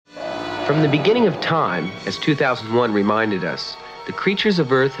From the beginning of time, as 2001 reminded us, the creatures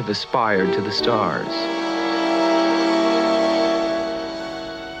of Earth have aspired to the stars.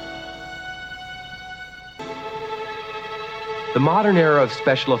 The modern era of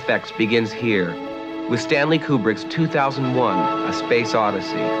special effects begins here, with Stanley Kubrick's 2001, A Space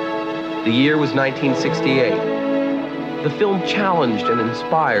Odyssey. The year was 1968. The film challenged and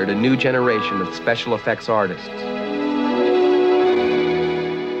inspired a new generation of special effects artists.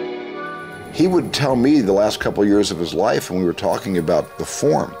 He would tell me the last couple of years of his life, when we were talking about the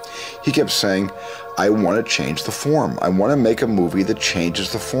form, he kept saying, I want to change the form. I want to make a movie that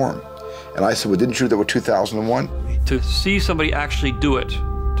changes the form. And I said, well, didn't you do that with 2001? To see somebody actually do it,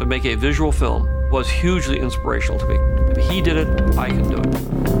 to make a visual film, was hugely inspirational to me. If he did it, I can do it.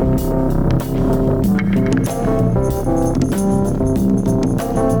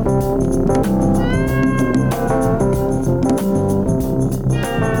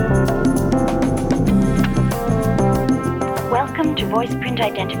 Welcome to voice print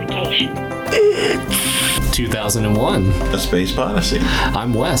identification. 2001. A Space Odyssey.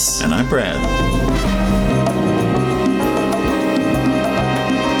 I'm Wes. And I'm Brad.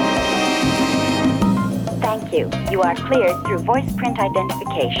 Thank you. You are cleared through voice print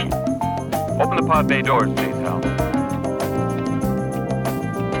identification. Open the pod bay doors, please, Hal.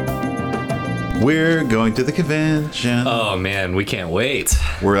 We're going to the convention. Oh man, we can't wait.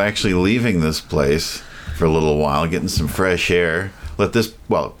 We're actually leaving this place for a little while, getting some fresh air.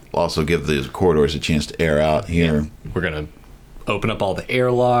 Also give the corridors a chance to air out here. Yeah. We're going to open up all the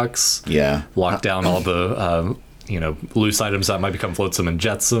airlocks. Yeah. Lock down all the, loose items that might become flotsam and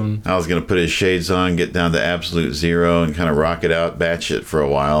jetsam. I was going to put his shades on, get down to absolute zero, and kind of rock it out, batch it for a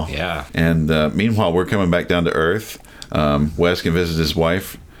while. Yeah. And meanwhile, we're coming back down to Earth. Wes can visit his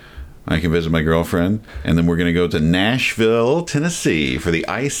wife. I can visit my girlfriend, and then we're going to go to Nashville, Tennessee for the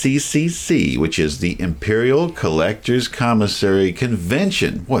ICCC, which is the Imperial Collectors Commissary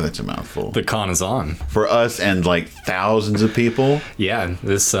Convention. Boy, that's a mouthful. The con is on. For us and like thousands of people. Yeah,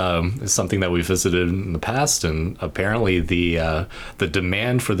 this is something that we visited in the past, and apparently the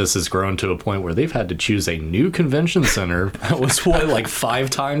demand for this has grown to a point where they've had to choose a new convention center that was, like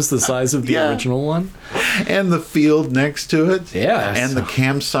 5 times the size of the original one? And the field next to it. Yeah. And the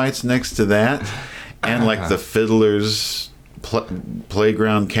campsites next to that, and like the Fiddler's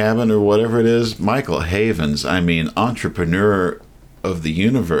Playground Cabin or whatever it is. Michael Havens, entrepreneur of the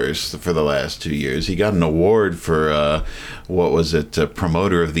universe for the last 2 years. He got an award for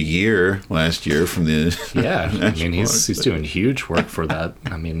promoter of the year last year from the he's doing huge work for that.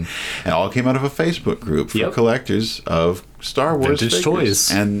 It all came out of a Facebook group for collectors of Star Wars vintage figures.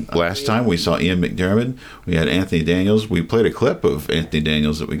 Toys. And last time we saw Ian McDiarmid, we had Anthony Daniels. We played a clip of Anthony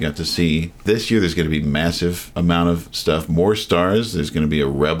Daniels that we got to see. This year there's going to be massive amount of stuff, more stars. There's going to be a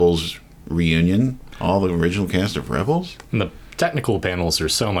Rebels reunion, all the original cast of Rebels. And the technical panels are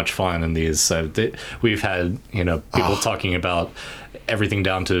so much fun in these. We've had people talking about everything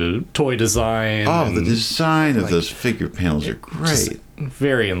down to toy design. The design of those figure panels are great.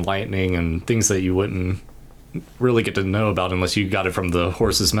 Very enlightening, and things that you wouldn't really get to know about unless you got it from the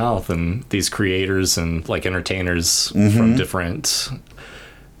horse's mouth. And these creators and like entertainers from different.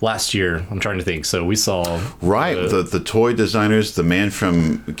 Last year, I'm trying to think. So we saw the toy designers, the man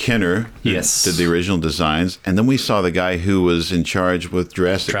from Kenner, who did the original designs, and then we saw the guy who was in charge with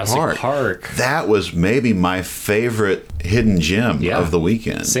Jurassic Park. That was maybe my favorite hidden gem of the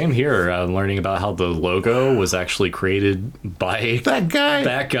weekend. Same here. Learning about how the logo was actually created by that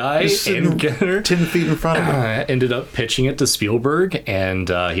guy and Kenner, 10 feet in front of him. Ended up pitching it to Spielberg, and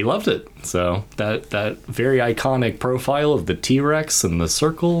he loved it. So that very iconic profile of the T-Rex and the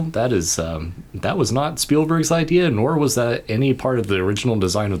circle, that was not Spielberg's idea, nor was that any part of the original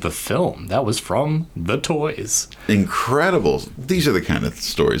design of the film. That was from the toys. Incredible. These are the kind of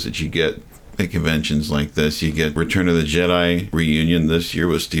stories that you get at conventions like this. You get Return of the Jedi reunion this year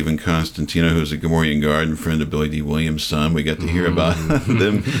with Stephen Constantino, who's a Gamorrean guard and friend of Billy D. Williams' son. We got to hear about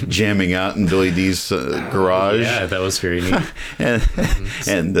them jamming out in Billy D's garage. Yeah, that was very neat.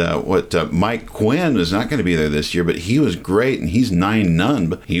 Mike Quinn is not going to be there this year, but he was great, and he's 9 None,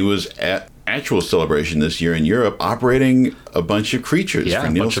 but he was at actual celebration this year in Europe, operating a bunch of creatures for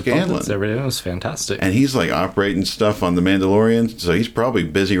Neil Scanlon. Everything was fantastic. And he's like operating stuff on The Mandalorian, so he's probably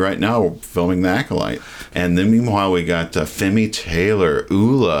busy right now filming The Acolyte. And then meanwhile, we got Femi Taylor,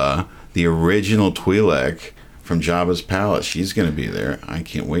 Ula, the original Twi'lek from Jabba's palace. She's going to be there. I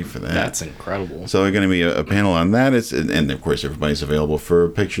can't wait for that. That's incredible. So there's going to be a panel on that. And of course, everybody's available for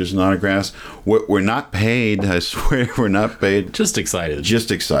pictures and autographs. We're not paid. I swear, we're not paid. Just excited. Just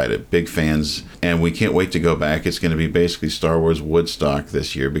excited. Big fans. And we can't wait to go back. It's going to be basically Star Wars Woodstock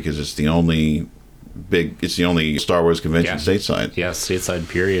this year because it's the only Star Wars convention stateside. Yeah, stateside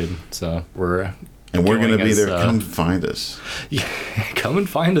period. So we're going to be there. Come find us. Yeah, come and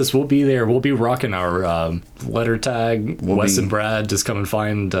find us. We'll be there. We'll be rocking our letter tag. Wes and Brad, just come and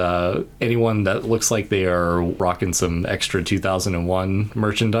find anyone that looks like they are rocking some extra 2001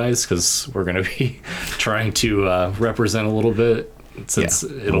 merchandise, because we're going to be trying to represent a little bit. Since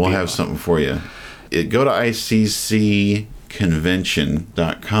we'll have something for you. Go to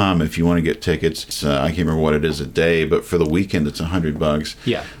ICCconvention.com if you want to get tickets. I can't remember what it is a day, but for the weekend it's $100.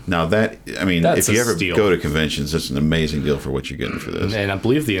 Yeah. Now that's if you ever go to conventions, it's an amazing deal for what you're getting for this. And I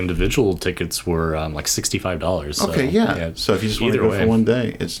believe the individual tickets were like $65. So, okay, yeah. So if you just want to go for one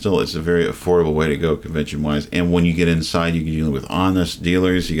day, it's a very affordable way to go convention wise. And when you get inside, you can deal with honest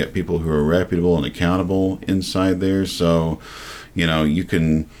dealers. You got people who are reputable and accountable inside there. So, you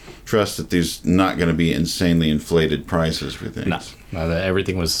can trust that there's not going to be insanely inflated prices for things. No,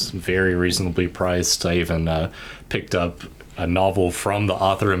 everything was very reasonably priced. I even picked up a novel from the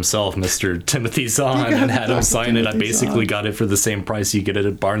author himself, Mr. Timothy Zahn, and had him sign it. I basically got it for the same price you get it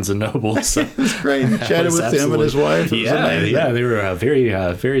at Barnes & Noble. So that's great. Chatted with him and his wife. They were a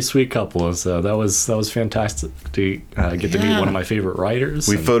very sweet couple. So that was fantastic to get to meet one of my favorite writers.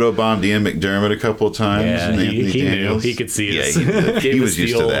 We photobombed Ian McDermott a couple of times. Yeah, he knew. He could see us. He was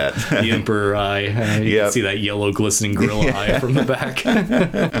used to that. The Emperor eye. You could see that yellow glistening gorilla eye from the back.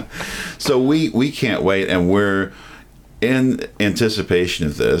 So we can't wait, and we're in anticipation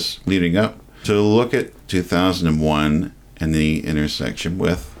of this, leading up to look at 2001 and the intersection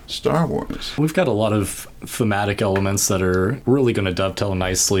with Star Wars. We've got a lot of thematic elements that are really going to dovetail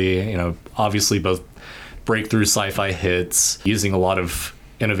nicely. Obviously both breakthrough sci-fi hits, using a lot of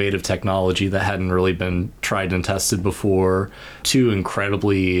innovative technology that hadn't really been tried and tested before, two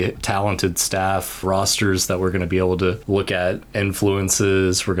incredibly talented staff rosters that we're going to be able to look at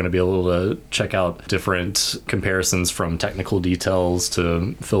influences. We're going to be able to check out different comparisons from technical details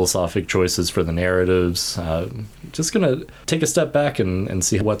to philosophic choices for the narratives. Just going to take a step back and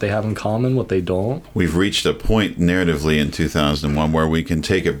see what they have in common, what they don't. We've reached a point narratively in 2001 where we can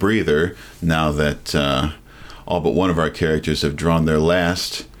take a breather now that all but one of our characters have drawn their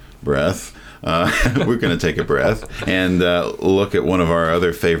last breath. We're going to take a breath and look at one of our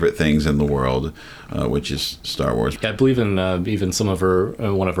other favorite things in the world, which is Star Wars. Yeah, I believe in even some of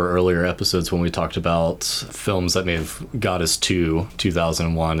one of our earlier episodes when we talked about films that may have got us to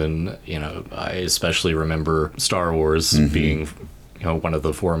 2001, and I especially remember Star Wars being one of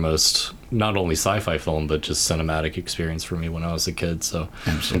the foremost, not only sci-fi film, but just cinematic experience for me when I was a kid. So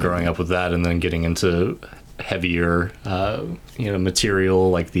growing up with that, and then getting into heavier material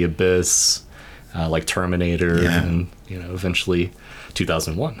like The Abyss, like Terminator, and eventually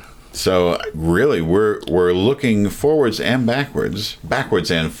 2001. So really we're looking forwards and backwards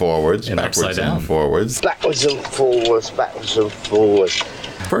and forwards, and backwards and forwards, backwards and forwards, backwards and forwards.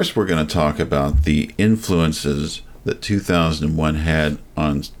 First we're going to talk about the influences that 2001 had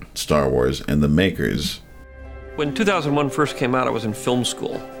on Star Wars and the makers. When 2001 first came out, I was in film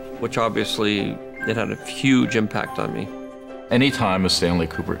school, which obviously it had a huge impact on me. Anytime a Stanley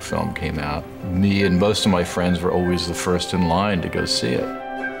Kubrick film came out, me and most of my friends were always the first in line to go see it.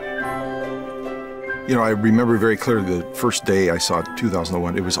 I remember very clearly the first day I saw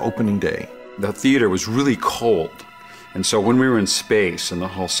 2001, it was opening day. The theater was really cold, and so when we were in space in the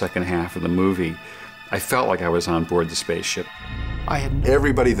whole second half of the movie, I felt like I was on board the spaceship.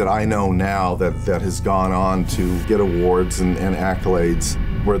 Everybody that I know now that has gone on to get awards and accolades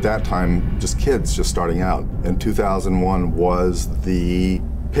were at that time just kids just starting out. And 2001 was the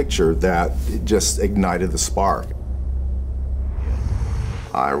picture that just ignited the spark.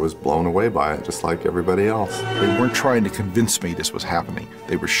 I was blown away by it, just like everybody else. They weren't trying to convince me this was happening.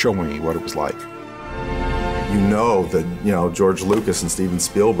 They were showing me what it was like. That, George Lucas and Steven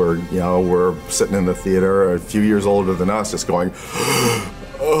Spielberg, were sitting in the theater a few years older than us, just going,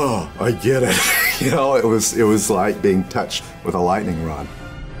 oh, I get it. It was like being touched with a lightning rod.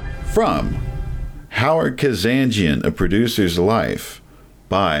 From Howard Kazanjian, A Producer's Life,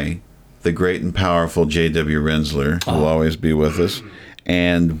 by the great and powerful J.W. Rensler, who will always be with us.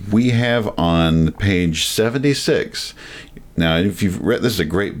 And we have on page 76. Now, if you've read, this is a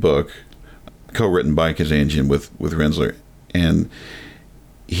great book, co-written by Kazanjian with Rensler. And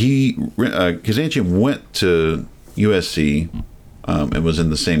Kazanjian went to USC and was in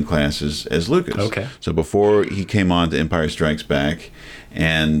the same class as Lucas. Okay. So before he came on to Empire Strikes Back,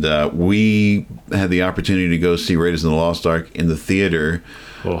 and we had the opportunity to go see Raiders of the Lost Ark in the theater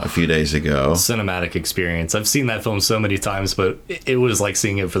a few days ago. Cinematic experience. I've seen that film so many times, but it was like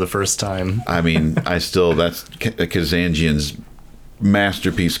seeing it for the first time. I mean, that's Kazanjian's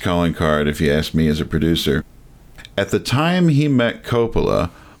masterpiece calling card, if you ask me as a producer. At the time he met Coppola,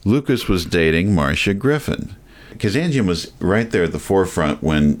 Lucas was dating Marcia Griffin. Kazanjian was right there at the forefront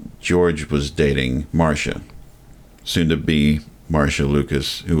when George was dating Marcia, soon to be Marcia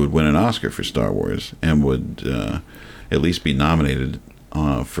Lucas, who would win an Oscar for Star Wars and would at least be nominated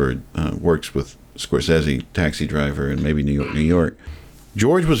for works with Scorsese, Taxi Driver, and maybe New York, New York.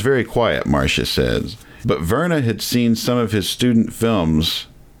 George was very quiet, Marcia says, but Verna had seen some of his student films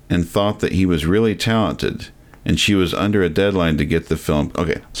and thought that he was really talented, and she was under a deadline to get the film.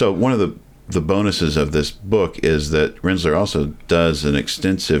 Okay, so one of the bonuses of this book is that Rensler also does an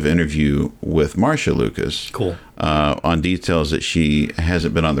extensive interview with Marcia Lucas. Cool. On details that she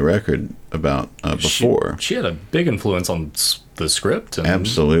hasn't been on the record about before. She had a big influence on the script and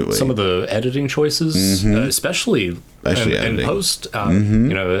absolutely some of the editing choices, especially in post.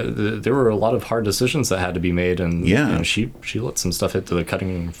 You know, there were a lot of hard decisions that had to be made, and you know, she let some stuff hit to the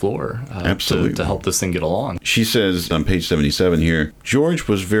cutting floor to help this thing get along. She says on page 77 here, George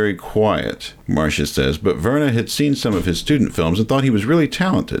was very quiet, Marcia says, but Verna had seen some of his student films and thought he was really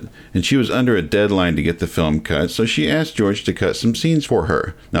talented, and she was under a deadline to get the film cut, so she asked George to cut some scenes for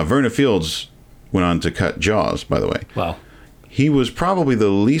her. Now, Verna Fields went on to cut Jaws, by the way. Wow. He was probably the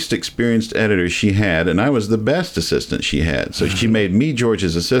least experienced editor she had, and I was the best assistant she had. So she made me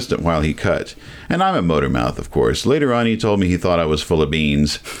George's assistant while he cut. And I'm a motor mouth, of course. Later on, he told me he thought I was full of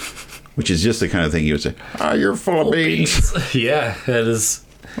beans, which is just the kind of thing he would say, you're full of beans. Yeah, it is.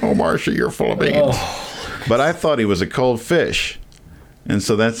 Oh, Marcia, you're full of beans. But I thought he was a cold fish. And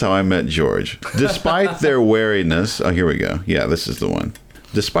so that's how I met George. Despite their wariness, here we go. Yeah, this is the one.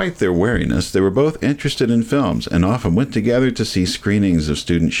 Despite their wariness, they were both interested in films and often went together to see screenings of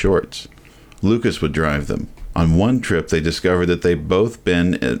student shorts. Lucas would drive them. On one trip, they discovered that they'd both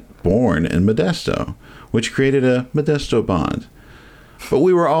been born in Modesto, which created a Modesto bond. But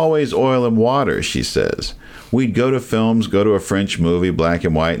we were always oil and water, she says. We'd go to films, go to a French movie, black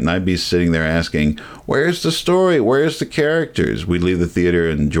and white, and I'd be sitting there asking, where's the story? Where's the characters? We'd leave the theater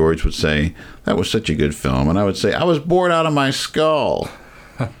and George would say, that was such a good film. And I would say, I was bored out of my skull.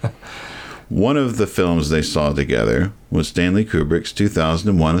 One of the films they saw together was Stanley Kubrick's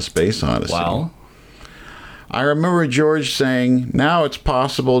 2001: A Space Odyssey. Wow. I remember George saying, now it's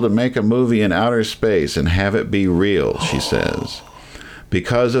possible to make a movie in outer space and have it be real, she says,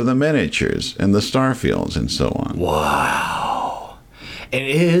 because of the miniatures and the starfields and so on. Wow. And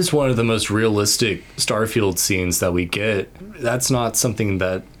it is one of the most realistic starfield scenes that we get. That's not something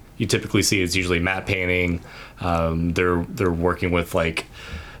that you typically see. It's usually matte painting. They're working with like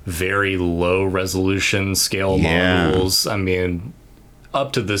very low resolution scale models. I mean,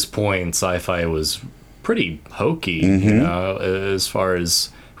 up to this point, sci-fi was pretty hokey, you know, as far as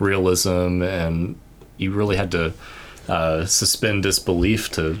realism, and you really had to suspend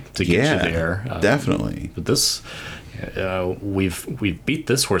disbelief to get you there. Definitely. But this, we've beat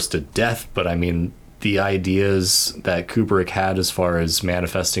this horse to death. But I mean, the ideas that Kubrick had as far as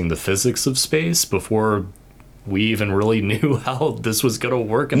manifesting the physics of space before we even really knew how this was going to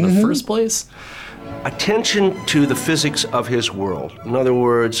work in the first place. Attention to the physics of his world. In other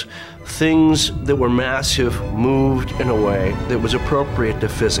words, things that were massive moved in a way that was appropriate to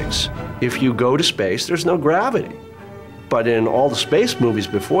physics. If you go to space, there's no gravity. But in all the space movies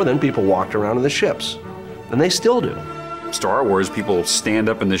before then, people walked around in the ships, and they still do. Star Wars, people stand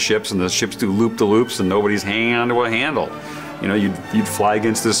up in the ships, and the ships do loop-de-loops, and nobody's hanging onto a handle. You know, you'd fly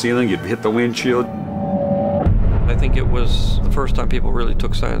against the ceiling, you'd hit the windshield. I think it was the first time people really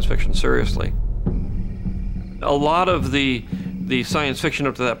took science fiction seriously. A lot of the science fiction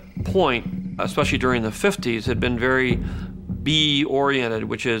up to that point, especially during the 50s, had been very bee-oriented,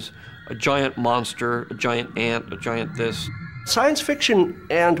 which is a giant monster, a giant ant, a giant this. Science fiction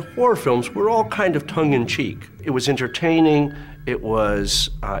and horror films were all kind of tongue-in-cheek. It was entertaining, it was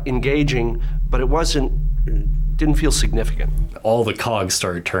engaging, but it didn't feel significant. All the cogs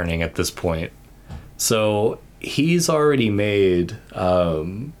started turning at this point. So he's already made...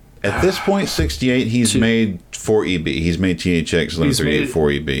 at this point, 68, he's made 4EB. He's made THX 1138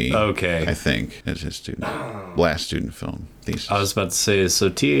 4EB. Okay. I think, as his last student film thesis. I was about to say,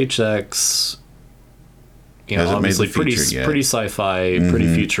 so THX, you know, obviously pretty sci-fi,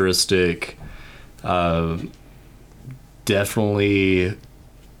 pretty futuristic. Definitely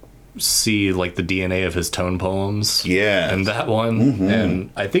see like the DNA of his tone poems. Yeah. And that one.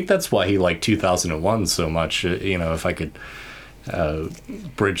 And I think that's why he liked 2001 so much. You know, if I could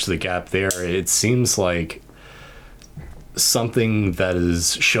bridge the gap there, it seems like something that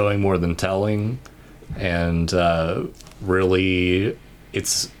is showing more than telling, and really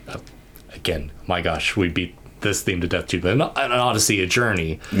it's again, my gosh, we beat this theme to death too, but an Odyssey, a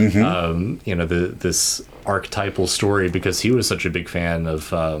journey. You know, this archetypal story, because he was such a big fan of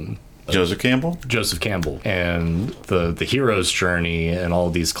Joseph Campbell, and the hero's journey and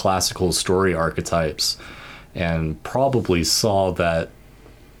all these classical story archetypes, and probably saw that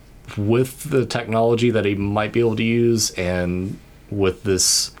with the technology that he might be able to use, and with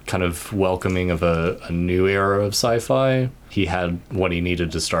this kind of welcoming of a new era of sci-fi, he had what he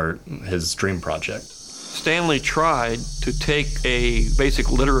needed to start his dream project. Stanley tried to take a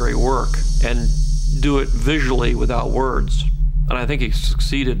basic literary work and do it visually without words, and I think he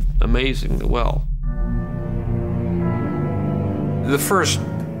succeeded amazingly well. The first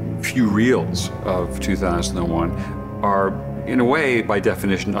few reels of 2001 are, in a way, by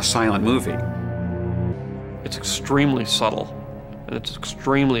definition, a silent movie. It's extremely subtle, and it's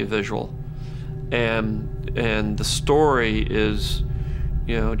extremely visual, and the story is,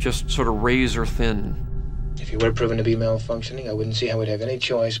 you know, just sort of razor thin. If he were proven to be malfunctioning, I wouldn't see how we'd have any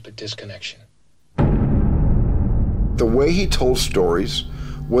choice but disconnection. The way he told stories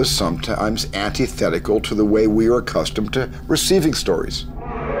was sometimes antithetical to the way we are accustomed to receiving stories.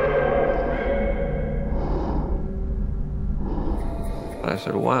 I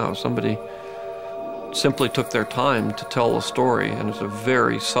said, wow, somebody simply took their time to tell a story, and it's a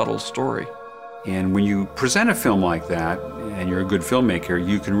very subtle story. And when you present a film like that, and you're a good filmmaker,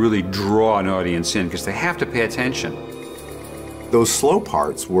 you can really draw an audience in, because they have to pay attention. Those slow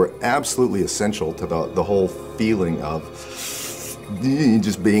parts were absolutely essential to the whole feeling of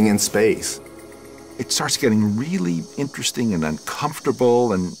just being in space. It starts getting really interesting and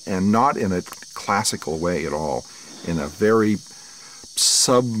uncomfortable, and not in a classical way at all, in a very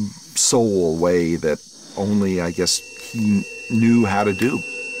sub-soul way that only, I guess, he knew how to do.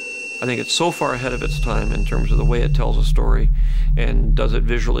 I think it's so far ahead of its time in terms of the way it tells a story and does it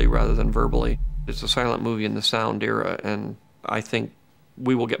visually rather than verbally. It's a silent movie in the sound era, and I think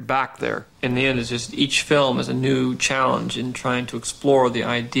we will get back there. In the end, it's just each film is a new challenge in trying to explore the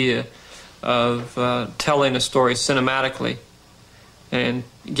idea of telling a story cinematically and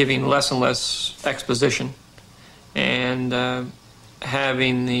giving less and less exposition, and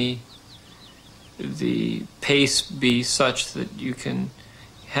having the pace be such that you can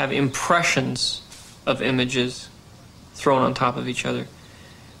have impressions of images thrown on top of each other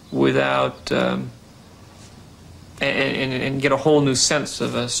without and get a whole new sense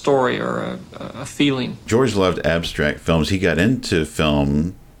of a story or a feeling. George loved abstract films. He got into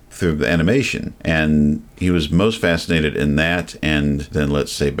film through the animation, and he was most fascinated in that, and then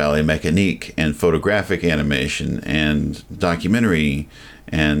let's say ballet mécanique and photographic animation and documentary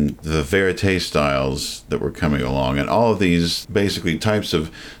and the verite styles that were coming along, and all of these basically types of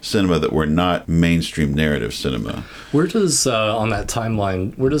cinema that were not mainstream narrative cinema. Where does, on that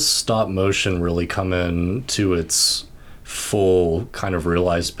timeline, where does stop motion really come in to its full kind of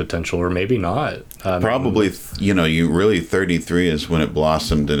realized potential, or maybe not? Probably, you really 33 is when it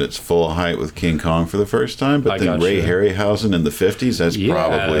blossomed in its full height with King Kong for the first time, but then Ray Harryhausen in the 50s, that's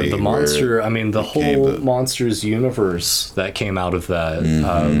probably the monster, the whole Monsters universe that came out of that.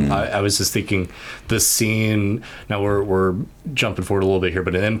 I was just thinking the scene, now we're jumping forward a little bit here,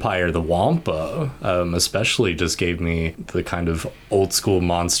 but in Empire, the Wampa especially just gave me the kind of old school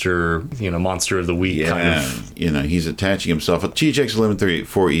monster, monster of the week kind of. He's attaching himself. THX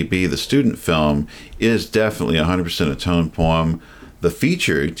 11384EB, the student film, is definitely 100% a tone poem. The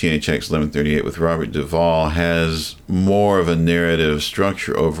feature, THX 1138 with Robert Duvall, has more of a narrative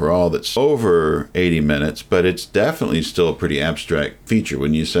structure overall that's over 80 minutes, but it's definitely still a pretty abstract feature,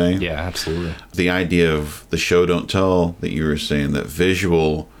 wouldn't you say? Yeah, absolutely. The idea of the show don't tell that you were saying, that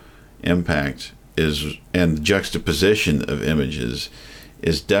visual impact is, and the juxtaposition of images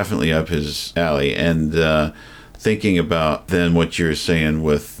is definitely up his alley. And thinking about then what you're saying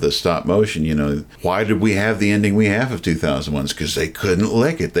with the stop motion, why did we have the ending we have of 2001? It's because they couldn't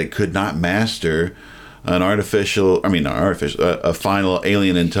lick it. They could not master a final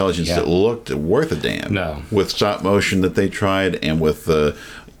alien intelligence that looked worth a damn. No. With stop motion that they tried, and with the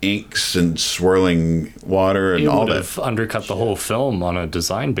inks and swirling water and all that. It would have undercut the whole film on a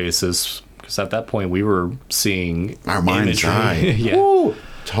design basis, because at that point we were seeing our mind's eye. Woo!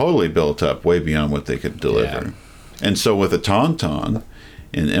 Totally built up way beyond what they could deliver. Yeah. And so with a Tauntaun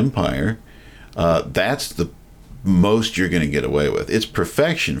in Empire, that's the most you're going to get away with. It's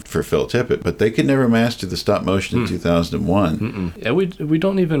perfection for Phil Tippett, but they could never master the stop motion in 2001. Yeah, we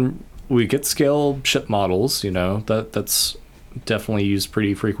don't even, we get scale ship models, you know, that's definitely used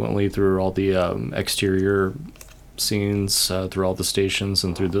pretty frequently through all the exterior scenes, through all the stations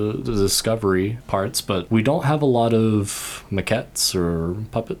and through the discovery parts, but we don't have a lot of maquettes or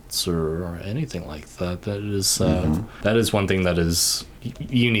puppets or anything like that. That is one thing that is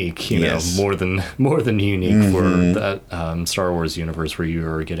unique, you know, more than unique for that Star Wars universe, where you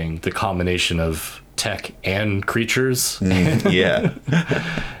are getting the combination of tech and creatures.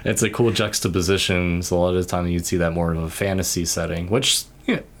 It's a cool juxtaposition. So a lot of the time you'd see that more of a fantasy setting, which,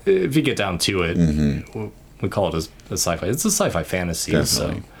 you know, if you get down to it, we call it a sci-fi. It's a sci-fi fantasy.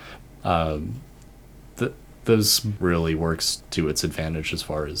 Definitely. So those really works to its advantage as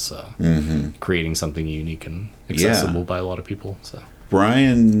far as creating something unique and accessible by a lot of people. So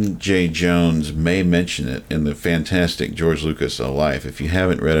Brian J. Jones may mention it in the fantastic George Lucas A Life. If you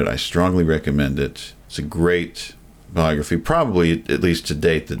haven't read it, I strongly recommend it. It's a great biography, probably, at least to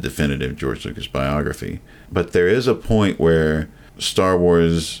date, the definitive George Lucas biography. But there is a point where Star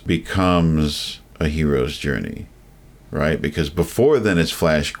Wars becomes a hero's journey, right? Because before then it's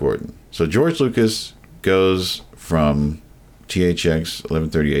Flash Gordon. So George Lucas goes from THX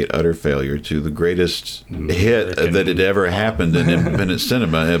 1138 utter failure to the greatest hit that had ever happened in independent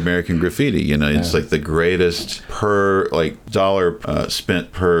cinema, American Graffiti. You know, it's like the greatest per dollar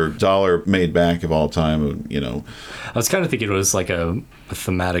spent per dollar made back of all time. You know, I was kind of thinking it was like a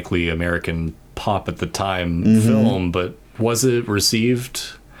thematically American pop at the time film, but was it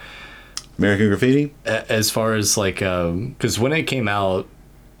received? American Graffiti? As far as like, because when it came out,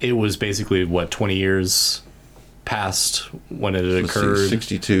 it was basically, 20 years past when it occurred?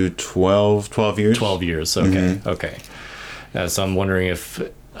 62, 12 years? 12 years, okay. So I'm wondering if,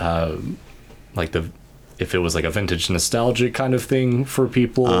 if it was like a vintage nostalgic kind of thing for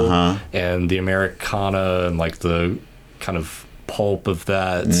people, and the Americana and like the kind of pulp of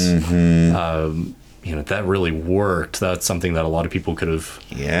that, you know, that really worked. That's something that a lot of people could have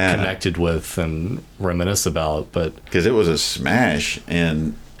connected with and reminisce about. But because it was a smash,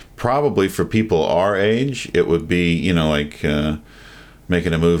 and probably for people our age, it would be, you know, like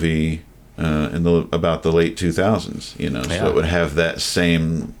making a movie about the late 2000s, you know, so it would have that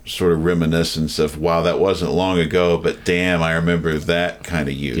same sort of reminiscence of, wow, that wasn't long ago, but damn, I remember that kind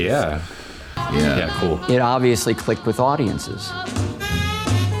of youth. Yeah, cool. It obviously clicked with audiences.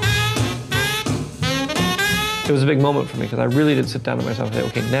 It was a big moment for me because I really did sit down to myself and say,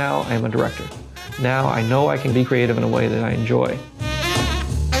 okay, now I am a director. Now I know I can be creative in a way that I enjoy.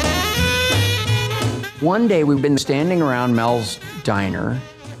 One day we've been standing around Mel's diner,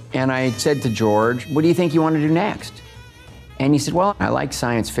 and I said to George, what do you think you want to do next? And he said, well, I like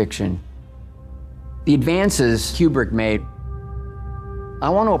science fiction. The advances Kubrick made, I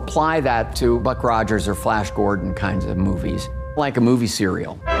want to apply that to Buck Rogers or Flash Gordon kinds of movies, like a movie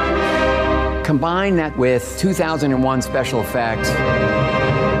serial. Combine that with 2001 special effects,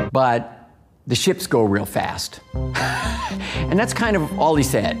 but the ships go real fast. And that's kind of all he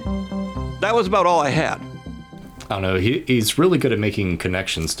said. That was about all I had. I don't know, he's really good at making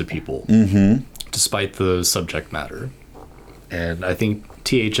connections to people, despite the subject matter. And I think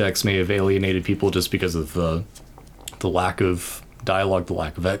THX may have alienated people just because of the lack of dialogue, the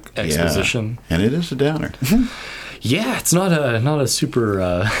lack of exposition. Yeah. And it is a downer. Yeah, it's not a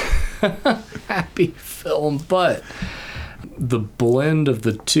super happy film, but the blend of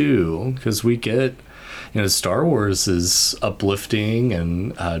the two, because we get, you know, Star Wars is uplifting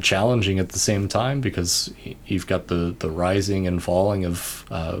and challenging at the same time, because you've got the rising and falling of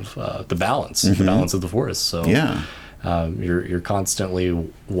the balance, the balance of the Force. So you're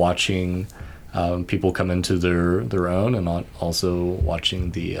constantly watching people come into their own, and also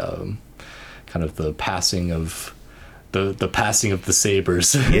watching the kind of the passing of the passing of the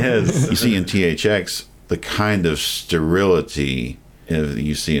sabers. Yes, you see in THX the kind of sterility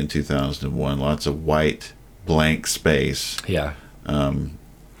you see in 2001. Lots of white blank space. Yeah.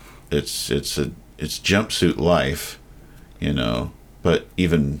 It's jumpsuit life, you know. But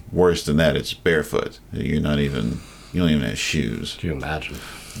even worse than that, it's barefoot. You don't even have shoes. Can you imagine?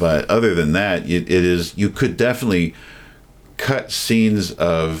 But other than that, you could definitely cut scenes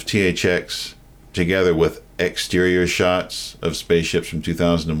of THX together with exterior shots of spaceships from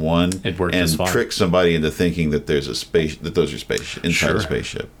 2001. It worked and just fine. Trick somebody into thinking that there's a those are spaceships inside a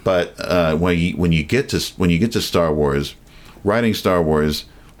spaceship. But when you get to Star Wars, writing Star Wars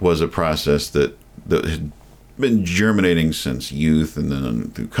was a process that had been germinating since youth, and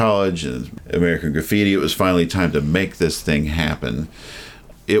then through college and American Graffiti. It was finally time to make this thing happen.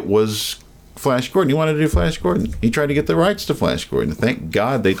 It was Flash Gordon. He wanted to do Flash Gordon. He tried to get the rights to Flash Gordon. Thank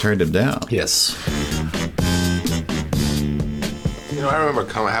God they turned him down. Yes. You know, I remember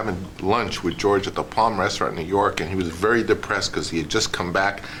having lunch with George at the Palm Restaurant in New York, and he was very depressed because he had just come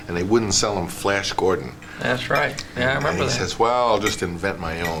back and they wouldn't sell him Flash Gordon. That's right. Yeah, I remember and he that. says, well, I'll just invent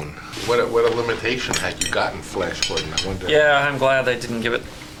my own. What a limitation had you gotten Flash Gordon, I wonder. Yeah, I'm glad they didn't give it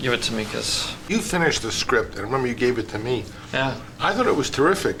to me, because... You finished the script, and I remember you gave it to me. Yeah. I thought it was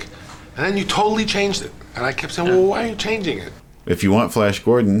terrific. And then you totally changed it. And I kept saying, well, why are you changing it? If you want Flash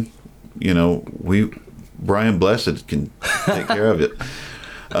Gordon, you know, Brian Blessed can take care of it.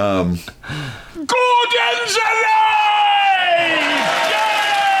 Gordon's alive!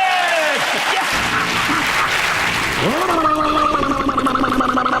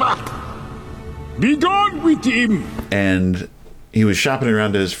 Be gone with him! And he was shopping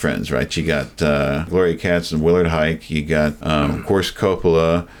around to his friends, right? You got Gloria Katz and Willard Hike. You got, of course,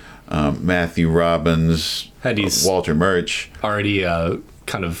 Coppola, Matthew Robbins, Walter Murch. Already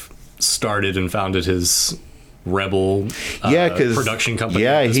kind of started and founded his Rebel production company.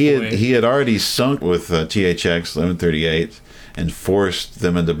 Yeah, he had already sunk with THX 1138 and forced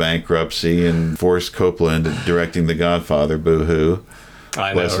them into bankruptcy and forced Coppola into directing The Godfather. Boo-hoo.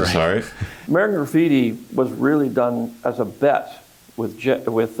 Bless his heart. American Graffiti was really done as a bet with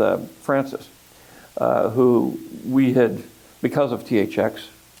Francis, who we had, because of THX,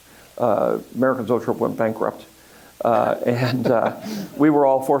 American Zoetrope went bankrupt, and we were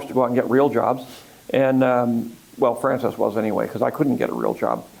all forced to go out and get real jobs. And, well, Francis was anyway, because I couldn't get a real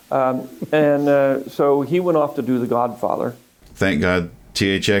job. So he went off to do The Godfather. Thank God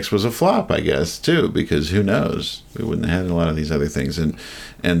THX was a flop, I guess, too, because who knows? We wouldn't have had a lot of these other things.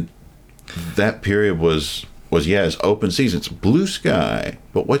 And that period was it's open season. It's blue sky.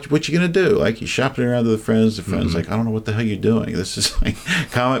 But what you going to do? Like, you're shopping around to the friends. The friends like, I don't know what the hell you're doing. This is like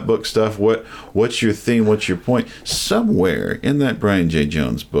comic book stuff. What's your theme? What's your point? Somewhere in that Brian J.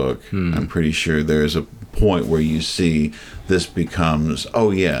 Jones book, I'm pretty sure there's a point where you see this becomes,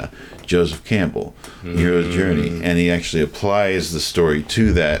 Joseph Campbell, Hero's Journey, and he actually applies the story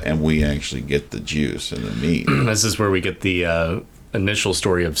to that, and we actually get the juice and the meat. This is where we get the initial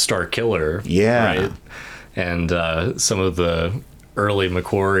story of Star Killer. Yeah. Right? And some of the early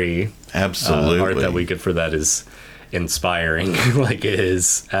McQuarrie art that we get for that is inspiring. Like, it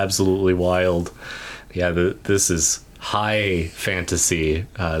is absolutely wild. Yeah, this is high fantasy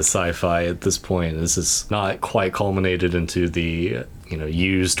sci-fi at this point. This is not quite culminated into the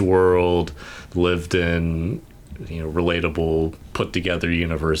used world, lived in, relatable, put together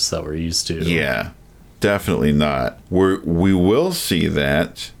universe that we're used to. Yeah, definitely not. We will see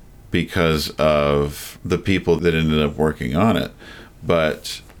that because of the people that ended up working on it.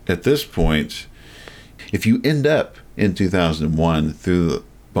 But at this point, if you end up in 2001 through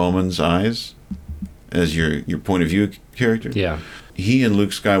Bowman's eyes as your point of view character, he and Luke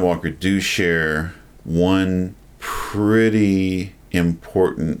Skywalker do share one pretty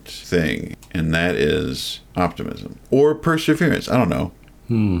important thing, and that is optimism or perseverance. I don't know.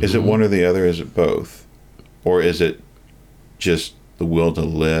 Is it one or the other? Is it both? Or is it just the will to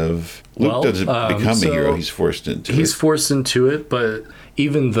live? Luke doesn't become a hero. He's forced into it. He's forced into it, but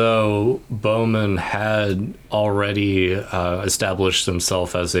even though Bowman had already established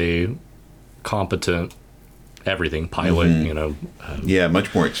himself as a competent everything pilot,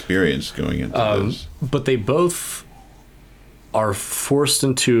 much more experienced going into this. But they both are forced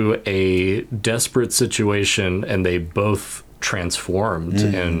into a desperate situation, and they both transformed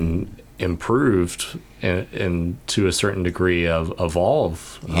and improved and to a certain degree evolve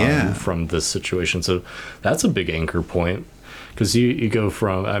from this situation. So that's a big anchor point, because you go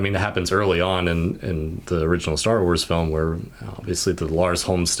from, it happens early on in the original Star Wars film, where obviously the Lars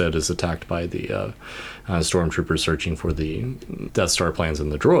Homestead is attacked by the stormtroopers searching for the Death Star plans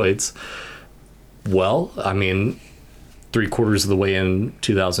and the droids. Well, 3/4 of the way in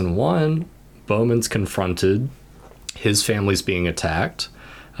 2001, Bowman's confronted, his family's being attacked,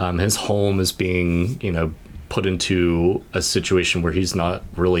 his home is being, put into a situation where he's not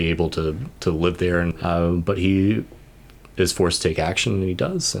really able to live there, and but he is forced to take action, and he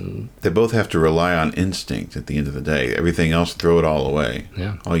does. And they both have to rely on instinct at the end of the day. Everything else, throw it all away.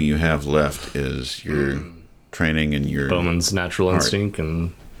 Yeah. All you have left is your training and your Bowman's natural heart. instinct,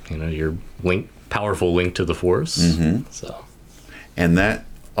 and your powerful link to the Force. So, and that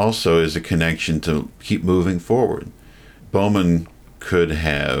also is a connection to keep moving forward. Bowman could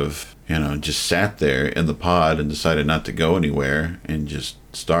have, just sat there in the pod and decided not to go anywhere and just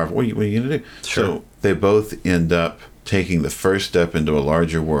starve. What are you going to do? Sure. So they both end up taking the first step into a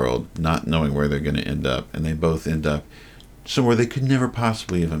larger world, not knowing where they're going to end up, and they both end up somewhere they could never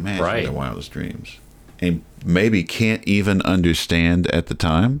possibly have imagined their wildest dreams. And maybe can't even understand at the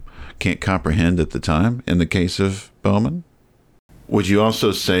time, can't comprehend at the time, in the case of Bowman? Would you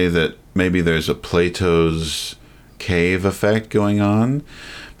also say that maybe there's a Plato's cave effect going on?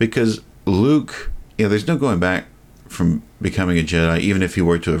 Because Luke, there's no going back from becoming a Jedi. Even if he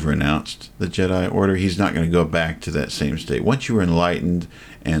were to have renounced the Jedi Order, he's not going to go back to that same state. Once you were enlightened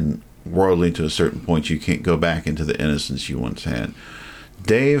and worldly to a certain point, you can't go back into the innocence you once had.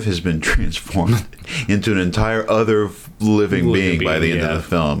 Dave has been transformed into an entire other living being by the end of the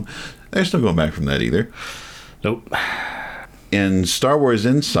film. There's no going back from that either. Nope. In Star Wars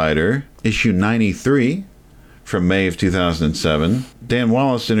Insider, issue 93 from May of 2007, Dan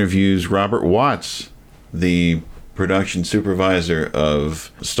Wallace interviews Robert Watts, the production supervisor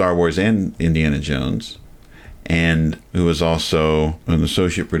of Star Wars and Indiana Jones, and who was also an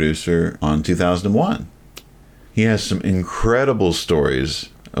associate producer on 2001. He has some incredible stories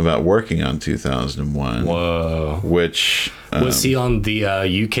about working on 2001. Whoa. Which... was he on the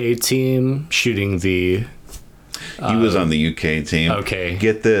UK team shooting the... he was on the UK team. Okay.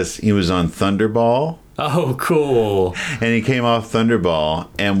 Get this. He was on Thunderball. Oh, cool. And he came off Thunderball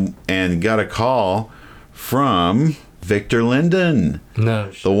and got a call from Victor Linden.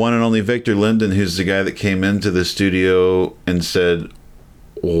 No. The one and only Victor Linden, who's the guy that came into the studio and said,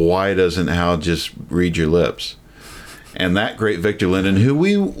 why doesn't Hal just read your lips? And that great Victor Linden, who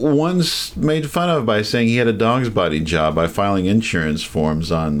we once made fun of by saying he had a dog's body job by filing insurance forms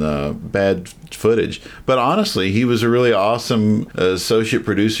on bad footage. But honestly, he was a really awesome associate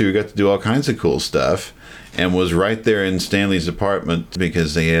producer who got to do all kinds of cool stuff and was right there in Stanley's apartment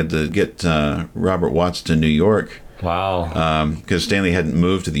because they had to get Robert Watts to New York. Wow. Because Stanley hadn't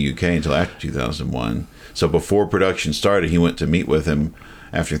moved to the UK until after 2001. So before production started, he went to meet with him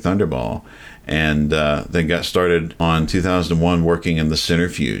after Thunderball. And then got started on 2001 working in the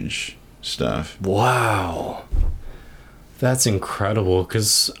centrifuge stuff. Wow. That's incredible,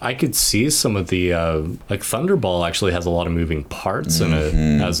 because I could see some of the, like Thunderball actually has a lot of moving parts in it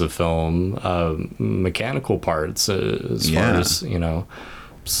as a film, mechanical parts as far as,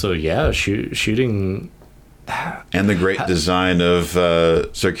 So yeah, shooting... And the great design of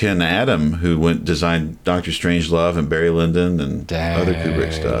Sir Ken Adam, who designed Doctor Strangelove and Barry Lyndon and other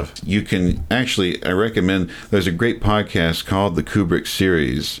Kubrick stuff. You can actually, I recommend, there's a great podcast called The Kubrick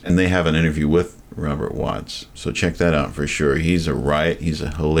Series, and they have an interview with Robert Watts. So check that out for sure. He's a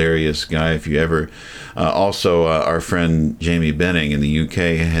hilarious guy. If you ever, also our friend Jamie Benning in the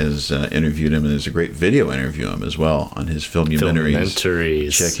UK has interviewed him, and there's a great video interview of him as well on his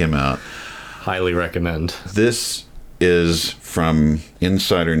Filmumentaries. Check him out. Highly recommend. This is from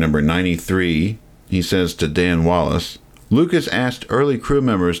Insider number 93. He says to Dan Wallace, Lucas asked early crew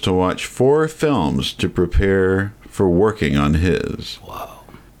members to watch 4 films to prepare for working on his. Wow.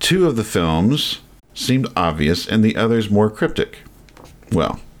 2 of the films seemed obvious and the others more cryptic.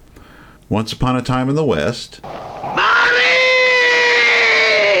 Well, Once Upon a Time in the West.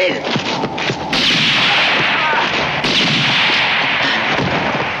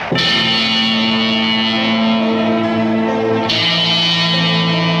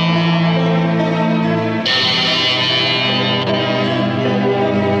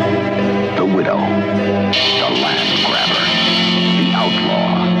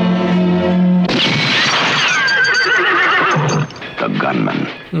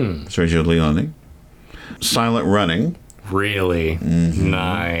 Sergio Leone. Silent Running. Really?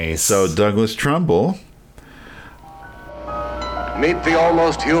 Nice. So Douglas Trumbull. Meet the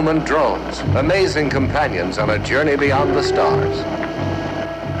almost human drones, amazing companions on a journey beyond the stars.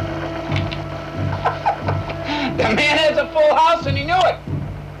 The man has a full house and he knew it.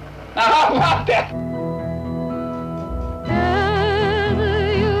 Now how about that?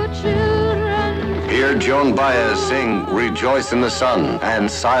 Hear Joan Baez sing Rejoice in the Sun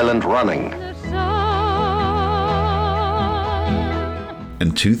and Silent Running.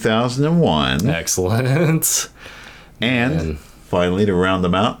 In 2001. Excellent. And finally, to round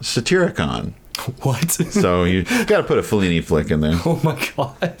them out, Satyricon. What? So you got to put a Fellini flick in there. Oh my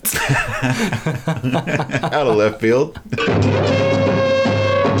God. Out of left field.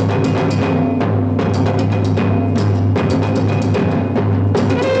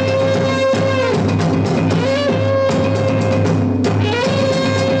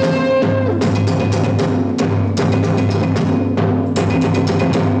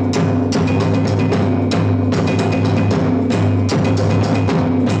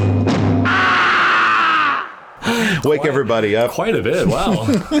 Wake everybody up. Quite a bit. Wow.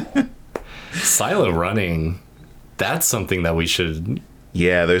 Silent Running. That's something that we should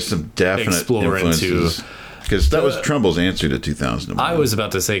there's some definite explore influences. into. Because that was Trumbull's answer to 2001. I was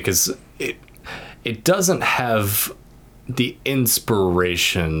about to say, because it doesn't have the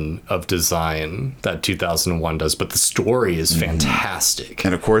inspiration of design that 2001 does, but the story is fantastic.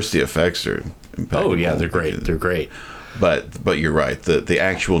 And of course, the effects are impeccable. Oh yeah, they're great. They're great. But you're right. The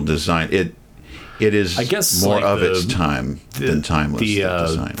actual design, it is, I guess, more of its time than timeless.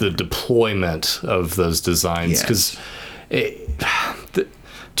 The deployment of those designs, because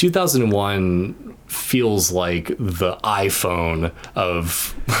 2001 feels like the iPhone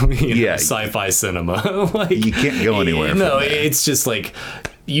of sci-fi cinema. Like, you can't go anywhere. No, it's just like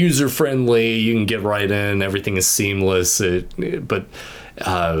user friendly. You can get right in. Everything is seamless. But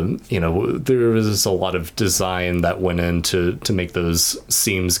there was a lot of design that went into to make those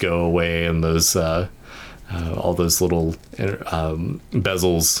seams go away, and those all those little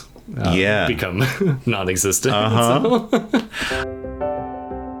bezels become non-existent.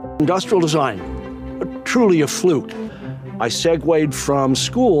 Industrial design, truly a fluke. I segued from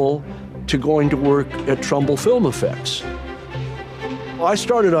school to going to work at Trumbull Film Effects. I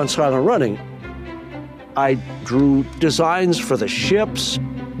started on Silent Running. I drew designs for the ships,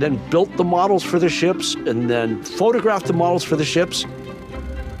 then built the models for the ships, and then photographed the models for the ships.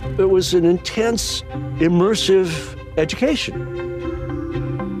 It was an intense, immersive education.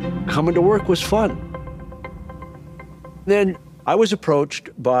 Coming to work was fun. Then I was approached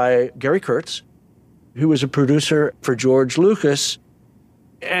by Gary Kurtz, who was a producer for George Lucas,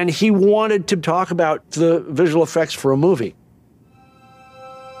 and he wanted to talk about the visual effects for a movie.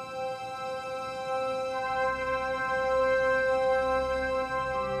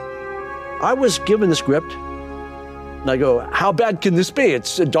 I was given the script, and I go, how bad can this be?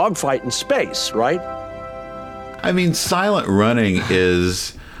 It's a dogfight in space, right? I mean, Silent Running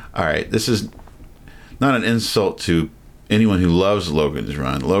is, all right, this is not an insult to anyone who loves Logan's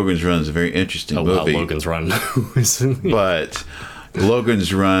Run. Logan's Run is a very interesting movie. Logan's Run. But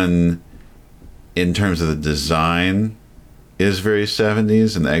Logan's Run, in terms of the design, is very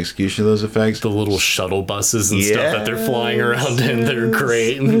 70s, and the execution of those effects. The little shuttle buses and stuff that they're flying around in, they're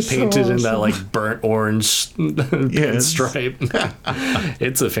great, and painted in that like burnt orange stripe.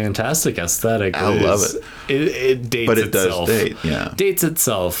 It's a fantastic aesthetic. I love it. It dates itself. Does date, dates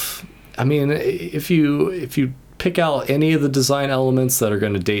itself. I mean, if you pick out any of the design elements that are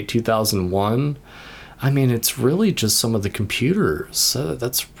going to date 2001, I mean, it's really just some of the computers.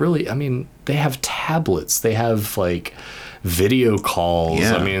 That's really, I mean, they have tablets. They have like video calls.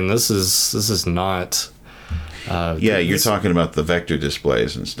 Yeah. I mean, this is not. You're talking about the vector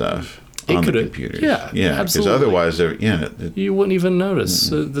displays and stuff on the computers. Yeah, because otherwise, you wouldn't even notice.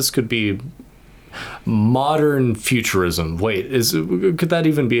 This could be modern futurism. Wait, could that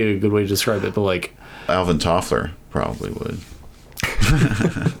even be a good way to describe it? But like, Alvin Toffler probably would.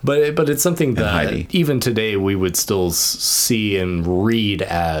 but it's something that even today we would still see and read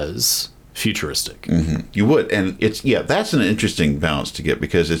as futuristic. You would, and that's an interesting balance to get,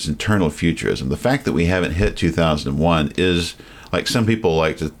 because it's internal futurism. The fact that we haven't hit 2001 is, like, some people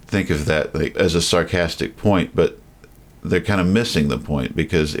like to think of that like as a sarcastic point, but they're kind of missing the point,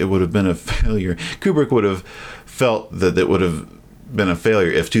 because it would have been a failure. Kubrick would have felt that it would have been a failure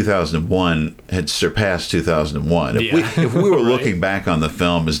if 2001 had surpassed 2001. If we were looking back on the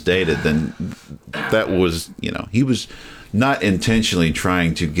film as dated, then that was, he was not intentionally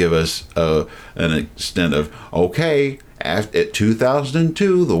trying to give us an extent of, okay, at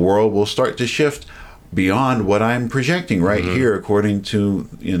 2002, the world will start to shift beyond what I'm projecting right here, according to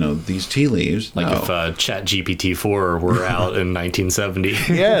these tea leaves. Like if ChatGPT-4 were out in 1970.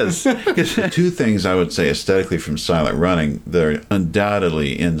 Yes, because two things I would say aesthetically from Silent Running that are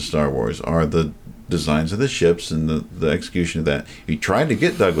undoubtedly in Star Wars are the designs of the ships and the execution of that. He tried to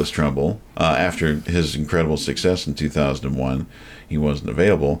get Douglas Trumbull after his incredible success in 2001. He wasn't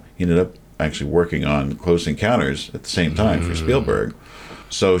available. He ended up actually working on Close Encounters at the same time for Spielberg.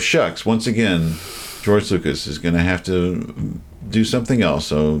 So shucks, once again, George Lucas is going to have to do something else.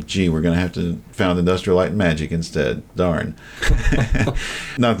 So, we're going to have to found Industrial Light and Magic instead. Darn.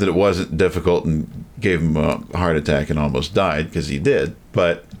 Not that it wasn't difficult and gave him a heart attack and almost died, because he did.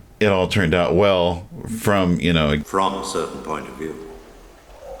 But it all turned out well from a certain point of view.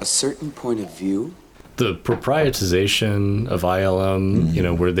 A certain point of view? The proprietization of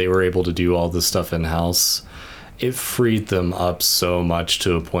ILM, where they were able to do all this stuff in-house, it freed them up so much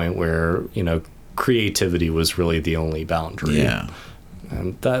to a point where, creativity was really the only boundary. Yeah.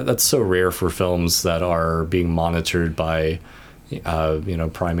 And that's so rare for films that are being monitored by,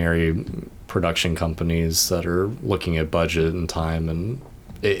 primary production companies that are looking at budget and time and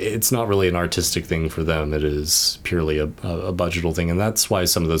it's not really an artistic thing for them. It is purely a budgetal thing. And that's why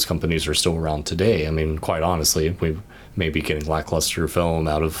some of those companies are still around today. I mean, quite honestly, we may be getting lackluster film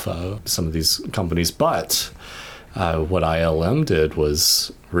out of some of these companies. But what ILM did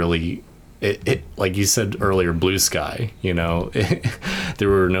was really, it like you said earlier, blue sky, you know, there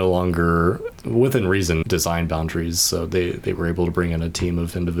were no longer, within reason, design boundaries. So they were able to bring in a team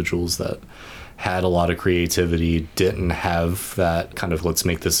of individuals that had a lot of creativity, didn't have that kind of let's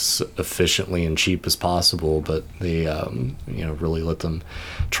make this efficiently and cheap as possible, but they really let them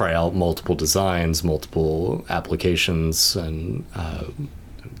try out multiple designs, multiple applications, and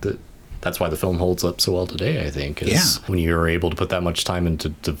that's why the film holds up so well today, I think, is when you're able to put that much time into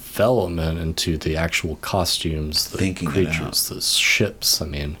development, into the actual costumes, the creatures, the ships. I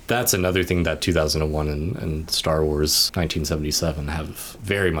mean, that's another thing that 2001 and Star Wars 1977 have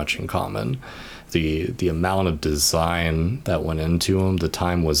very much in common. The amount of design that went into them, the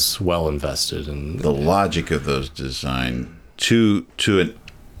time was well invested. And the logic of those design to an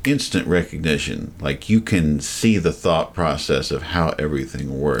instant recognition. Like, you can see the thought process of how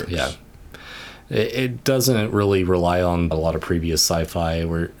everything works. Yeah. It doesn't really rely on a lot of previous sci-fi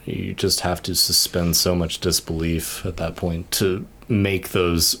where you just have to suspend so much disbelief at that point to make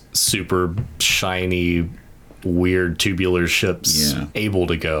those super shiny, weird tubular ships able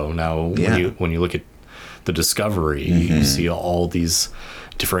to go. Now, when you look at the Discovery, you see all these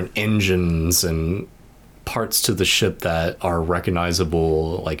different engines and parts to the ship that are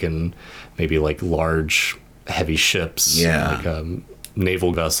recognizable, like in maybe like large, heavy ships, like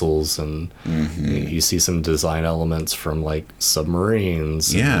naval vessels, and you see some design elements from like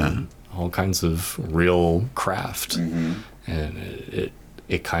submarines, and all kinds of real craft, and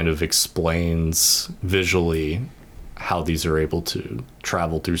it kind of explains visually how these are able to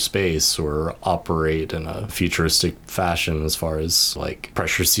travel through space or operate in a futuristic fashion as far as like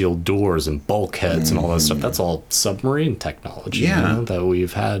pressure sealed doors and bulkheads and all that stuff. That's all submarine technology that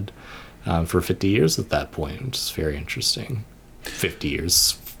we've had for 50 years at that point, which is very interesting. 50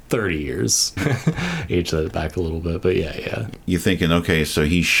 years, 30 years, age that back a little bit, but you're thinking, okay, so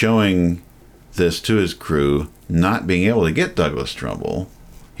he's showing this to his crew, not being able to get Douglas Trumbull.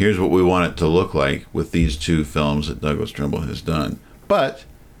 Here's what we want it to look like with these two films that Douglas Trumbull has done. But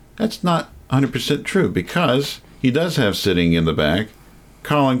that's not 100% true, because he does have sitting in the back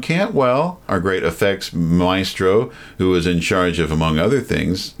Colin Cantwell, our great effects maestro, who was in charge of, among other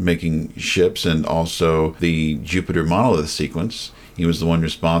things, making ships and also the Jupiter monolith sequence. He was the one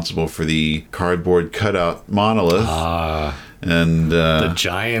responsible for the cardboard cutout monolith. And the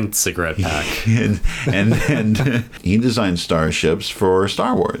giant cigarette pack. and he designed starships for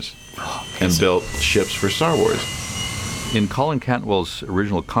Star Wars and built ships for Star Wars. In Colin Cantwell's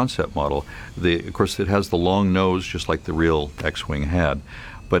original concept model, of course, it has the long nose, just like the real X-Wing had.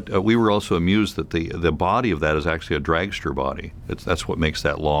 But we were also amused that the body of that is actually a dragster body. That's what makes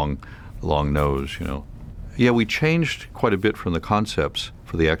that long nose, you know. Yeah, we changed quite a bit from the concepts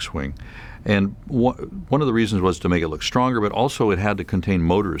for the X-Wing. And one of the reasons was to make it look stronger, but also it had to contain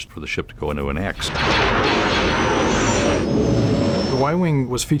motors for the ship to go into an X. The Y-Wing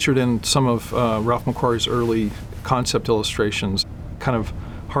was featured in some of Ralph McQuarrie's early concept illustrations. Kind of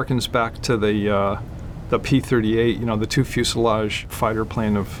harkens back to the P-38, you know, the two fuselage fighter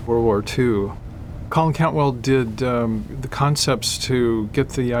plane of World War II. Colin Cantwell did the concepts to get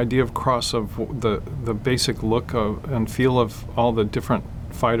the idea across of the basic look and feel of all the different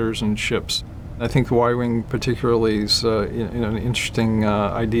fighters and ships. I think the Y-Wing particularly is an interesting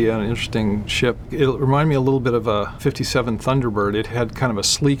idea, an interesting ship. It reminded me a little bit of a 57 Thunderbird. It had kind of a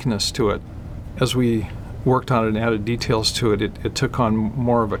sleekness to it. As we worked on it and added details to it, it took on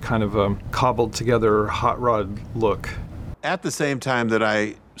more of a kind of a cobbled together hot rod look. At the same time that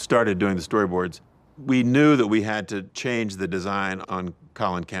I started doing the storyboards, we knew that we had to change the design on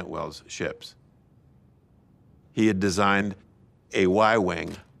Colin Cantwell's ships. He had designed a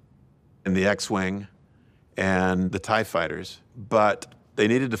Y-Wing and the X-Wing and the TIE fighters, but they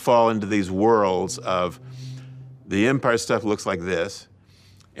needed to fall into these worlds of the Empire stuff looks like this,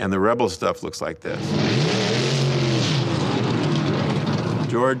 and the Rebel stuff looks like this.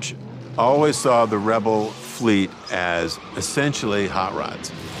 George always saw the Rebel fleet as essentially hot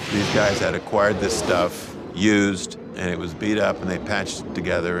rods. These guys had acquired this stuff, used, and it was beat up, and they patched it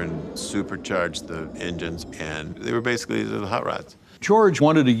together and supercharged the engines, and they were basically the hot rods. George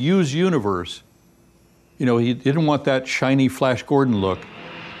wanted to use Universe. You know, he didn't want that shiny Flash Gordon look.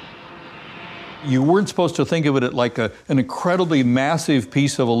 You weren't supposed to think of it like an incredibly massive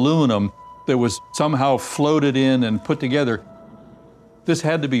piece of aluminum that was somehow floated in and put together. This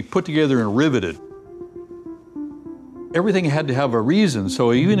had to be put together and riveted. Everything had to have a reason,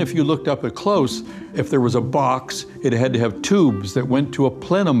 so even if you looked up at close, if there was a box, it had to have tubes that went to a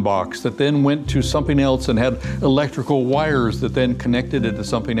plenum box that then went to something else and had electrical wires that then connected it to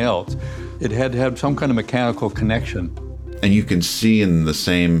something else. It had to have some kind of mechanical connection. And you can see in the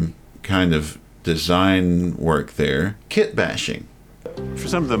same kind of design work there, kit bashing. For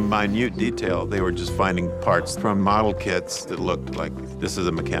some of the minute detail, they were just finding parts from model kits that looked like, this is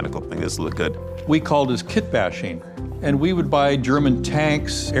a mechanical thing, this look good. We called it kit bashing. And we would buy German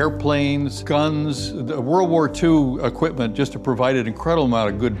tanks, airplanes, guns, the World War II equipment just to provide an incredible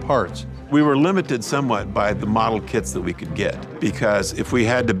amount of good parts. We were limited somewhat by the model kits that we could get, because if we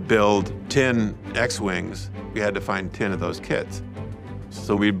had to build 10 X-Wings, we had to find 10 of those kits.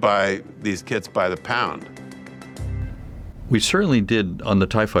 So we'd buy these kits by the pound. We certainly did, on the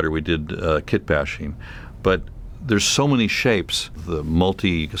TIE Fighter, we did kit bashing, but there's so many shapes. The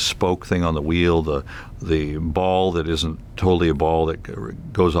multi-spoke thing on the wheel, the ball that isn't totally a ball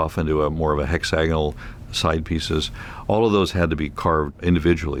that goes off into more of a hexagonal side pieces, all of those had to be carved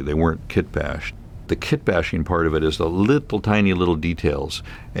individually. They weren't kit bashed. The kit bashing part of it is the tiny little details.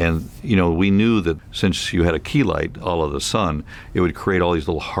 And, we knew that since you had a key light, a la the sun, it would create all these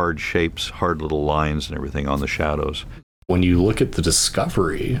little hard shapes, hard little lines and everything on the shadows. When you look at the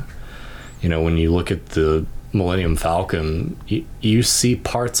Discovery, when you look at the Millennium Falcon, you see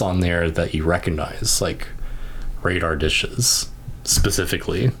parts on there that you recognize, like radar dishes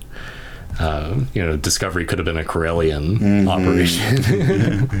specifically. Discovery could have been a Corellian operation.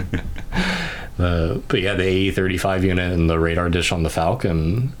 But yeah, the AE-35 unit and the radar dish on the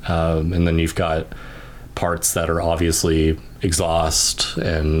Falcon, and then you've got parts that are obviously exhaust,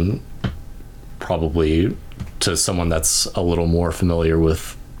 and probably to someone that's a little more familiar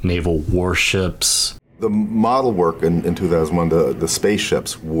with naval warships. The model work in 2001, the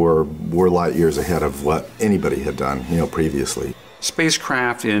spaceships were light years ahead of what anybody had done, previously.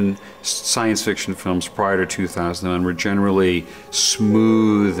 Spacecraft in science fiction films prior to 2001 were generally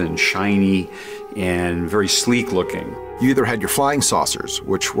smooth and shiny and very sleek looking. You either had your flying saucers,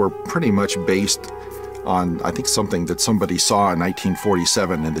 which were pretty much based on, I think, something that somebody saw in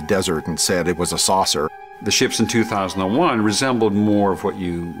 1947 in the desert and said it was a saucer. The ships in 2001 resembled more of what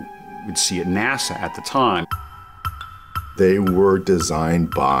you would see at NASA at the time. They were designed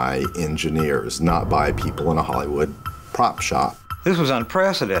by engineers, not by people in a Hollywood prop shop. This was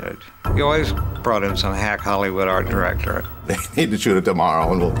unprecedented. You always brought in some hack Hollywood art director. They need to shoot it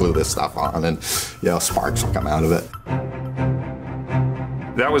tomorrow, and we'll glue this stuff on, and sparks will come out of it.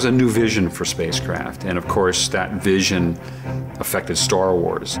 That was a new vision for spacecraft, and of course that vision affected Star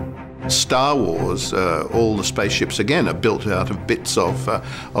Wars. Star Wars, all the spaceships again are built out of bits of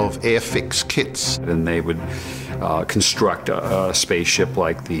Airfix kits. And they would construct a spaceship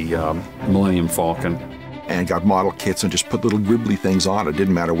like the Millennium Falcon. And got model kits and just put little gribbly things on it.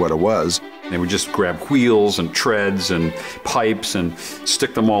 Didn't matter what it was. They would just grab wheels and treads and pipes and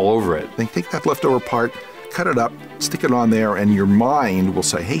stick them all over it. They take that leftover part, cut it up, stick it on there, and your mind will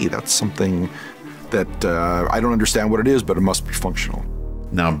say, hey, that's something that I don't understand what it is, but it must be functional.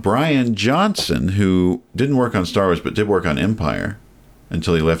 Now, Brian Johnson, who didn't work on Star Wars but did work on Empire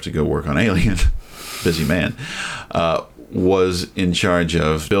until he left to go work on Alien, busy man, was in charge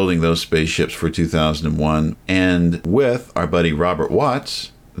of building those spaceships for 2001. And with our buddy Robert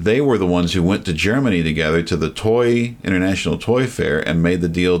Watts, they were the ones who went to Germany together to the International Toy Fair and made the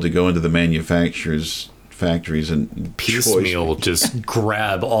deal to go into the manufacturers' factories and piecemeal just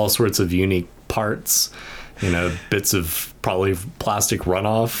grab all sorts of unique parts. Bits of probably plastic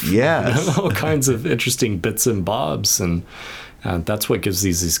runoff. Yes. All kinds of interesting bits and bobs. And that's what gives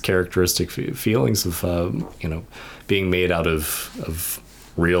these characteristic feelings of, being made out of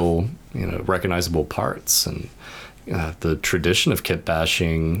real, recognizable parts. And the tradition of kit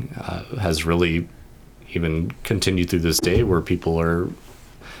bashing has really even continued through this day, where people are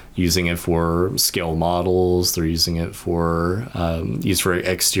using it for scale models. They're using it for used for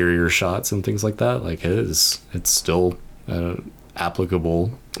exterior shots and things like that. Like it's still an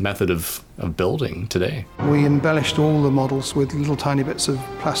applicable method of building today. We embellished all the models with little tiny bits of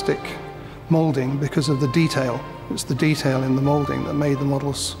plastic molding because of the detail. It's the detail in the molding that made the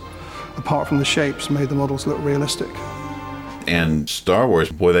models, apart from the shapes, made the models look realistic. And Star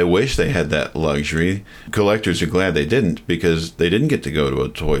Wars, boy, they wish they had that luxury. Collectors are glad they didn't, because they didn't get to go to a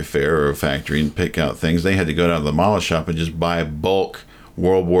toy fair or a factory and pick out things. They had to go down to the model shop and just buy bulk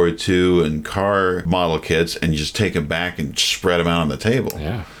World War II and car model kits and just take them back and spread them out on the table.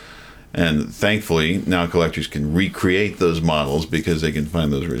 Yeah. And thankfully, now collectors can recreate those models because they can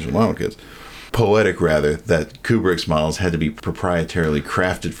find those original model kits. poetic, rather, that Kubrick's models had to be proprietarily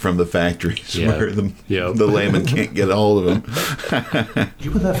crafted from the factories where the layman can't get a hold of them.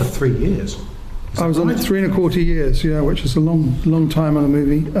 You were there for 3 years. I was on it 3¼ years, which is a long time on a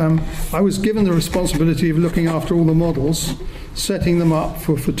movie. I was given the responsibility of looking after all the models, setting them up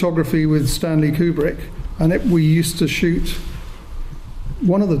for photography with Stanley Kubrick, and we used to shoot.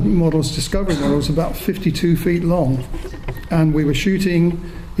 One of the models, Discovery models, about 52 feet long, and we were shooting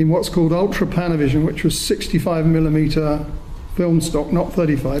in what's called ultra panavision, which was 65mm film stock, not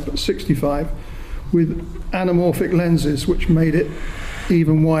 35, but 65, with anamorphic lenses, which made it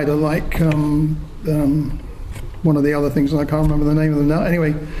even wider, like one of the other things, and I can't remember the name of them now.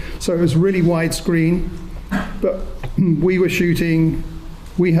 Anyway, so it was really widescreen, but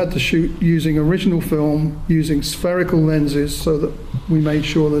we had to shoot using original film, using spherical lenses, so that we made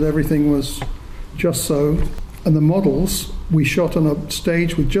sure that everything was just so. And the models we shot on a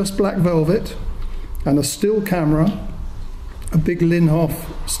stage with just black velvet and a still camera, a big Linhof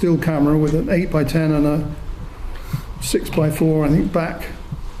still camera with an 8x10 and a 6x4, I think, back.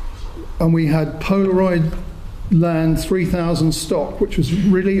 And we had Polaroid Land 3000 stock, which was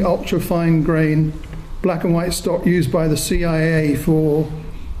really ultra fine grain black and white stock used by the CIA for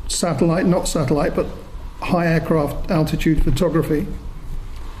not satellite, but high aircraft altitude photography.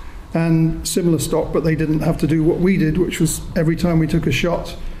 And similar stock, but they didn't have to do what we did, which was every time we took a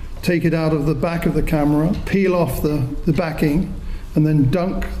shot, take it out of the back of the camera, peel off the backing, and then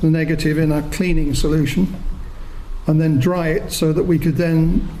dunk the negative in a cleaning solution, and then dry it so that we could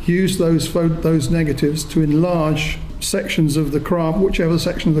then use those negatives to enlarge sections of the craft, whichever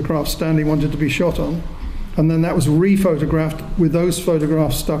section of the craft Stanley wanted to be shot on. And then that was rephotographed with those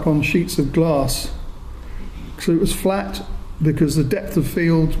photographs stuck on sheets of glass. So it was flat because the depth of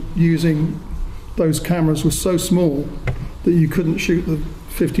field using those cameras was so small that you couldn't shoot the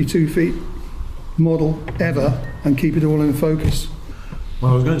 52 feet model ever and keep it all in focus.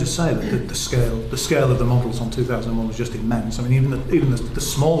 Well, I was going to say that the scale of the models on 2001 was just immense. I mean, even the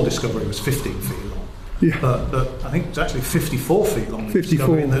small Discovery was 15 feet long. Yeah. But I think it's actually 54 feet long.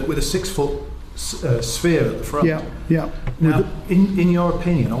 54. With a 6-foot sphere at the front. Yeah. Now, in your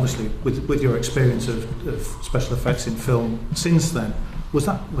opinion, obviously, with your experience of special effects in film since then, was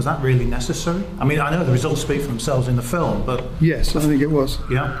that really necessary? I mean, I know the results speak for themselves in the film, but yes, I think it was.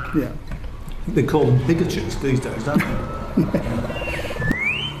 Yeah. Yeah. I think they call them bigots these days, don't they?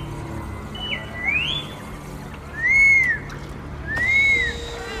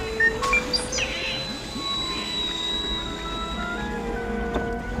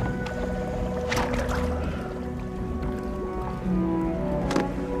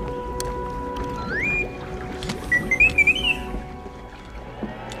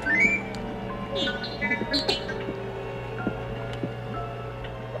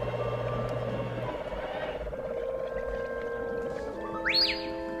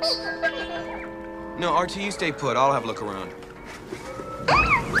 No, RT, you stay put. I'll have a look around.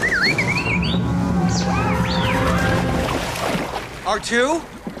 R2?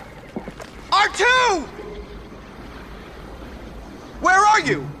 R2! Where are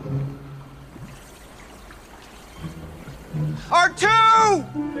you? R2!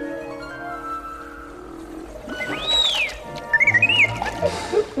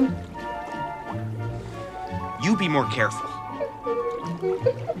 You be more careful.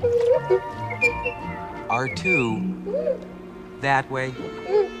 R2, that way.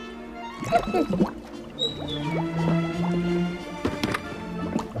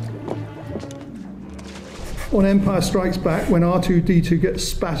 On Empire Strikes Back, when R2-D2 gets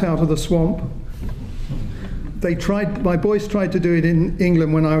spat out of the swamp, my boys tried to do it in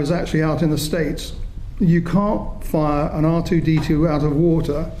England when I was actually out in the States. You can't fire an R2-D2 out of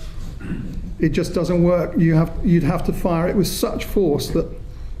water. It just doesn't work. You'd have to fire it with such force that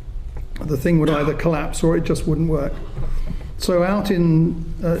the thing would either collapse or it just wouldn't work. So out at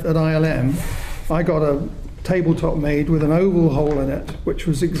ILM, I got a tabletop made with an oval hole in it, which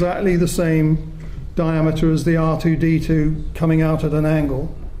was exactly the same diameter as the R2-D2 coming out at an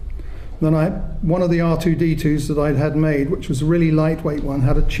angle. Then one of the R2-D2s that I'd had made, which was a really lightweight one,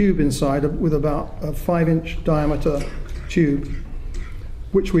 had a tube inside with about a 5-inch diameter tube,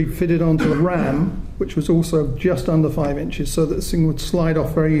 which we fitted onto a ram, which was also just under 5 inches, so that this thing would slide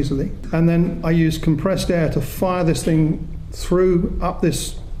off very easily. And then I used compressed air to fire this thing through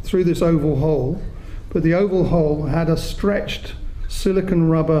this oval hole, but the oval hole had a stretched silicon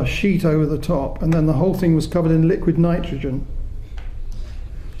rubber sheet over the top, and then the whole thing was covered in liquid nitrogen,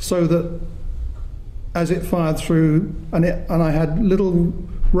 so that as it fired through, and I had little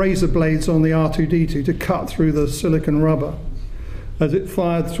razor blades on the R2-D2 to cut through the silicon rubber. As it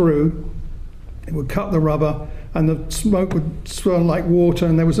fired through, It would cut the rubber, and the smoke would swirl like water,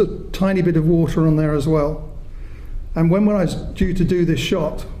 and there was a tiny bit of water on there as well. And when I was due to do this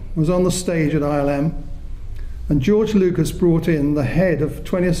shot, I was on the stage at ILM, and George Lucas brought in the head of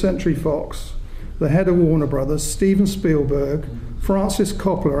 20th Century Fox, the head of Warner Brothers, Steven Spielberg, Francis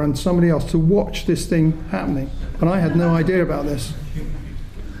Coppola, and somebody else to watch this thing happening. And I had no idea about this.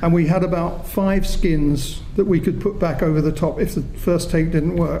 And we had about 5 skins that we could put back over the top if the first take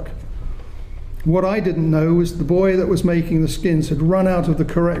didn't work. What I didn't know was the boy that was making the skins had run out of the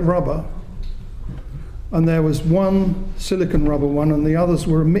correct rubber, and there was one silicon rubber one and the others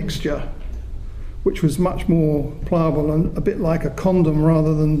were a mixture, which was much more pliable and a bit like a condom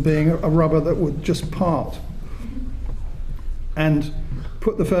rather than being a rubber that would just part. And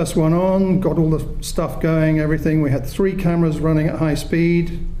put the first one on, got all the stuff going, everything. We had 3 cameras running at high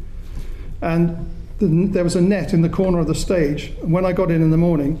speed, and there was a net in the corner of the stage. And when I got in the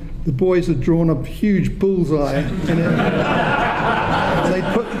morning, the boys had drawn a huge bullseye in it.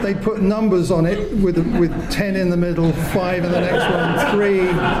 They'd put numbers on it with 10 in the middle, 5 in the next one, 3.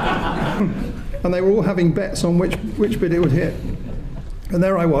 And they were all having bets on which bit it would hit. And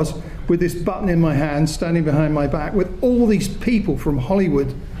there I was, with this button in my hand, standing behind my back, with all these people from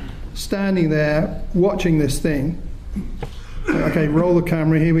Hollywood standing there watching this thing. Okay, roll the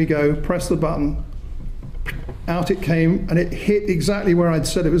camera, here we go, press the button. Out it came, and it hit exactly where I'd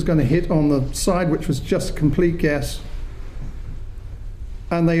said it was going to hit on the side, which was just a complete guess.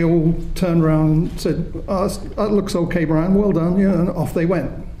 And they all turned around and said, "Oh, that looks okay, Brian, well done," yeah, and off they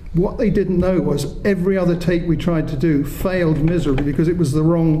went. What they didn't know was every other take we tried to do failed miserably because it was the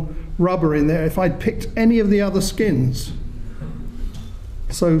wrong rubber in there. If I'd picked any of the other skins.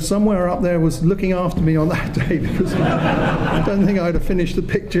 So somewhere up there was looking after me on that day, because I don't think I'd have finished the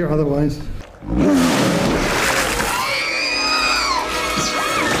picture otherwise.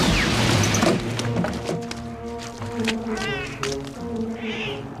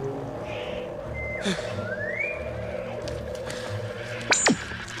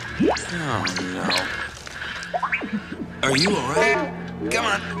 Oh, no. Are you all right? Come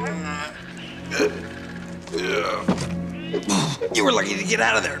on. You were lucky to get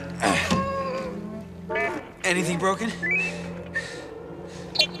out of there. Anything broken?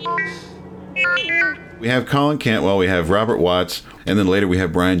 We have Colin Cantwell, we have Robert Watts, and then later we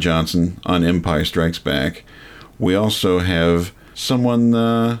have Brian Johnson on Empire Strikes Back. We also have someone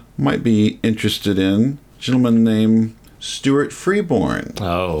might be interested in, a gentleman named Stuart Freeborn.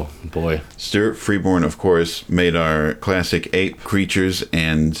 Oh, boy. Stuart Freeborn, of course, made our classic ape creatures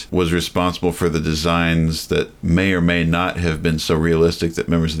and was responsible for the designs that may or may not have been so realistic that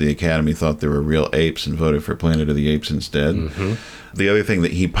members of the Academy thought they were real apes and voted for Planet of the Apes instead. Mm-hmm. The other thing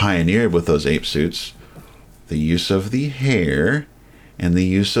that he pioneered with those ape suits, the use of the hair and the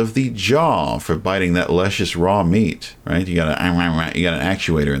use of the jaw for biting that luscious raw meat, right? You got an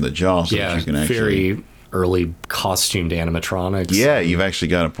actuator in the jaw so that you can actually... very early costumed animatronics. Yeah, you've actually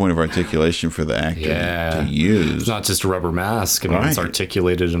got a point of articulation for the actor to use. It's not just a rubber mask. I mean, it's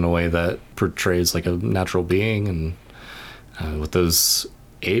articulated in a way that portrays like a natural being. And with those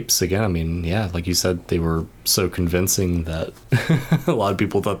apes, again, I mean, yeah, like you said, they were so convincing that a lot of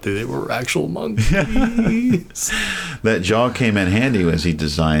people thought they were actual monkeys. That jaw came in handy as he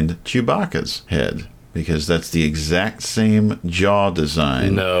designed Chewbacca's head, because that's the exact same jaw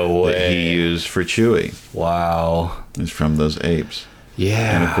design that he used for Chewie. Wow. It's from those apes.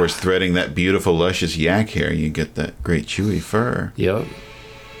 Yeah. And of course, threading that beautiful, luscious yak hair, you get that great Chewie fur. Yep.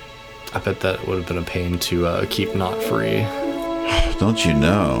 I bet that would have been a pain to keep knot free. Don't you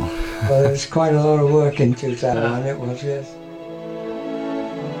know? Well, it was quite a lot of work in 2001, it was, yes.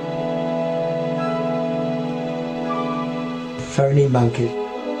 Phony monkey.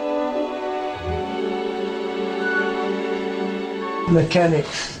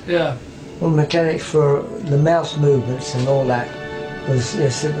 Mechanics. Yeah. Well, mechanics for the mouse movements and all that was,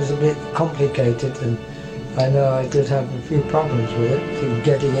 yes, it was a bit complicated, and I know I did have a few problems with it,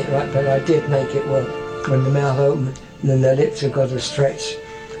 getting it right, but I did make it work. When the mouth opened and then the lips have got to stretch,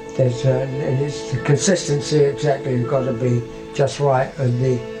 and it's the consistency exactly has got to be just right, and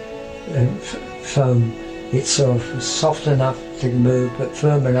the foam itself was soft enough to move but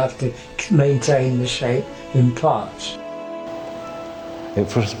firm enough to maintain the shape in parts.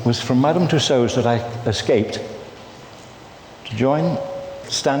 It was from Madame Tussauds that I escaped to join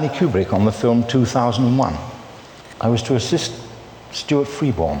Stanley Kubrick on the film 2001. I was to assist Stuart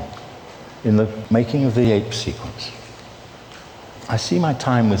Freeborn in the making of the ape sequence. I see my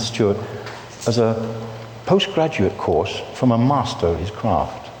time with Stuart as a postgraduate course from a master of his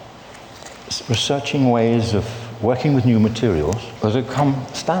craft, researching ways of working with new materials that have come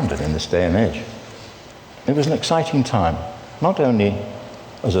standard in this day and age. It was an exciting time, not only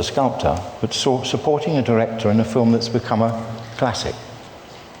as a sculptor, but supporting a director in a film that's become a classic.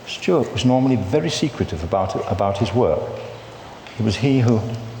 Stuart was normally very secretive about his work. It was he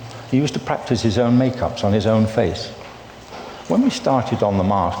used to practice his own makeups on his own face. When we started on the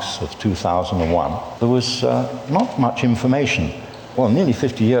masks of 2001, there was not much information. Well, nearly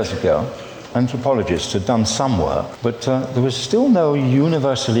 50 years ago, anthropologists had done some work, but there was still no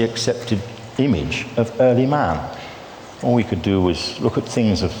universally accepted image of early man. All we could do was look at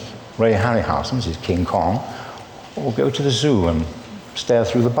things of Ray Harryhausen's, his King Kong, or go to the zoo and stare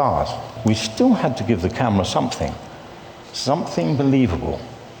through the bars. We still had to give the camera something believable.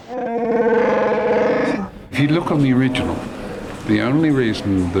 If you look on the original, the only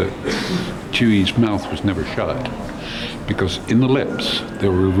reason that Chewie's mouth was never shut, because in the lips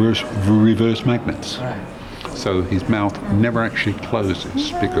there were reverse magnets. Right. So his mouth never actually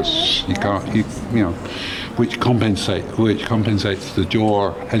closes because you can't, which compensates the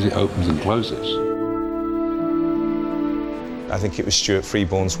jaw as it opens and closes. I think it was Stuart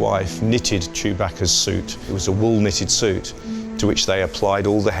Freeborn's wife knitted Chewbacca's suit. It was a wool knitted suit to which they applied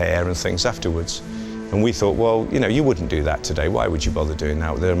all the hair and things afterwards. And we thought, well, you wouldn't do that today. Why would you bother doing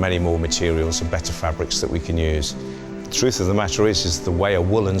that? There are many more materials and better fabrics that we can use. The truth of the matter is the way a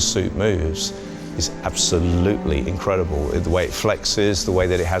woolen suit moves is absolutely incredible. The way it flexes, the way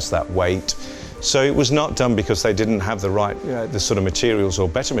that it has that weight. So it was not done because they didn't have the right, the sort of materials or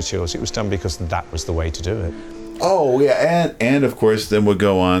better materials. It was done because that was the way to do it. Oh, yeah, and of course then we'll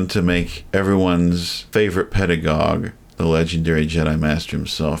go on to make everyone's favorite pedagogue, the legendary Jedi Master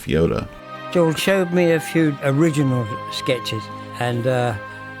himself, Yoda. George showed me a few original sketches, and I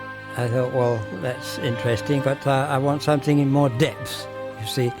thought, well, that's interesting, but I want something in more depth, you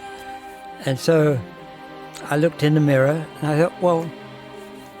see. And so I looked in the mirror, and I thought, well,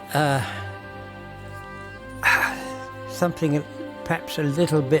 something perhaps a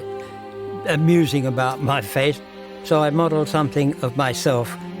little bit amusing about my face. So I modelled something of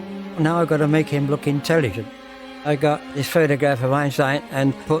myself. Now I've got to make him look intelligent. I got this photograph of Einstein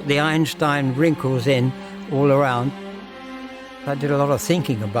and put the Einstein wrinkles in all around. I did a lot of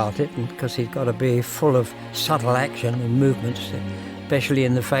thinking about it, because he's got to be full of subtle action and movements, especially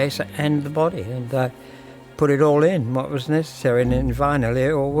in the face and the body. And I put it all in, what was necessary, and then finally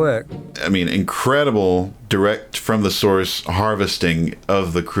it all worked. I mean, incredible direct from the source harvesting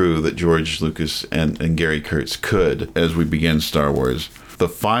of the crew that George Lucas and Gary Kurtz could as we begin Star Wars. The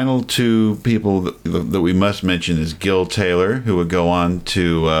final two people that we must mention is Gil Taylor, who would go on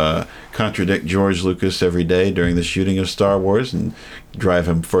to contradict George Lucas every day during the shooting of Star Wars and drive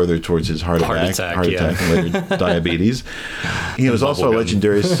him further towards his heart attack and later diabetes. He was also a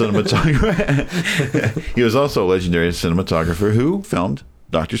legendary cinematographer. He was also a legendary cinematographer who filmed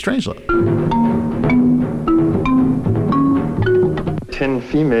Dr. Strangelove. 10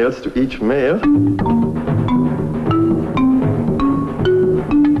 females to each male.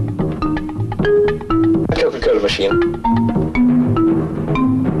 Coca-Cola machine.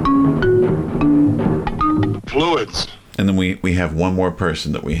 Fluids. And then we have one more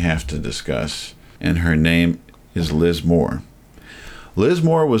person that we have to discuss, and her name is Liz Moore. Liz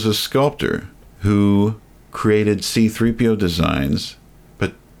Moore was a sculptor who created C-3PO designs,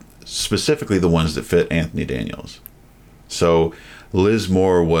 but specifically the ones that fit Anthony Daniels. So Liz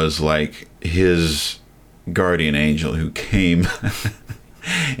Moore was like his guardian angel who came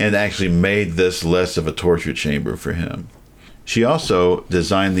and actually made this less of a torture chamber for him. She also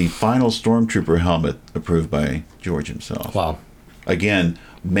designed the final Stormtrooper helmet approved by George himself. Wow. Again,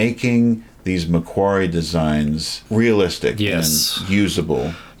 making these Macquarie designs realistic and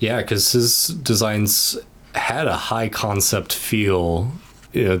usable. Yeah, because his designs had a high concept feel.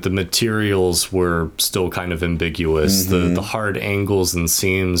 The materials were still kind of ambiguous. Mm-hmm. The hard angles and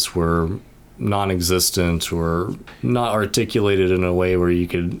seams were non-existent or not articulated in a way where you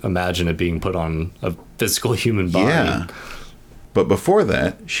could imagine it being put on a physical human body. Yeah. But before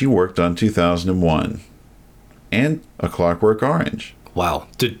that, she worked on 2001 and A Clockwork Orange. Wow.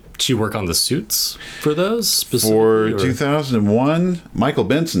 Did she work on the suits for those? For 2001, Michael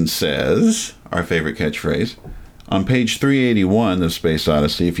Benson says, our favorite catchphrase, on page 381 of Space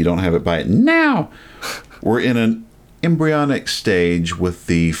Odyssey, if you don't have it, buy it now. We're in an embryonic stage with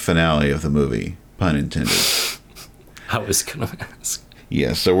the finale of the movie, pun intended. I was going to ask.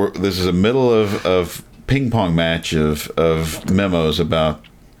 Yeah, so this is a middle of ping pong match of memos about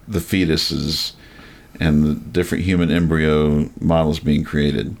the fetuses and the different human embryo models being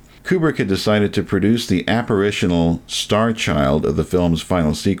created. Kubrick had decided to produce the apparitional star child of the film's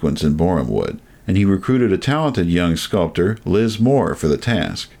final sequence in Borehamwood, and he recruited a talented young sculptor, Liz Moore, for the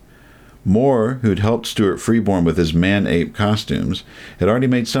task. Moore, who'd helped Stuart Freeborn with his man-ape costumes, had already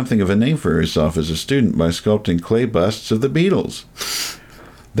made something of a name for herself as a student by sculpting clay busts of the Beatles.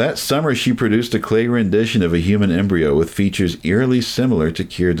 That summer, she produced a clay rendition of a human embryo with features eerily similar to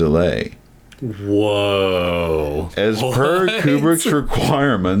Keir Dullea. Whoa. As per Kubrick's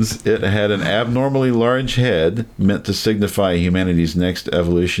requirements, it had an abnormally large head meant to signify humanity's next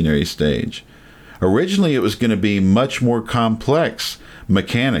evolutionary stage. Originally, it was going to be much more complex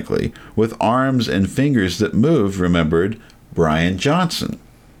mechanically, with arms and fingers that moved, remembered Brian Johnson.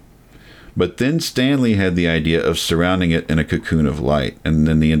 But then Stanley had the idea of surrounding it in a cocoon of light, and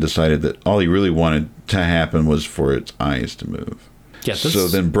then he decided that all he really wanted to happen was for its eyes to move. Yeah, so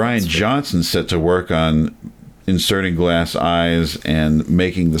then Brian Johnson set to work on inserting glass eyes and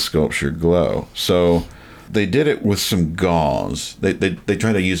making the sculpture glow. So they did it with some gauze. They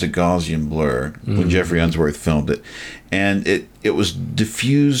tried to use a Gaussian blur when Jeffrey Unsworth filmed it. And it was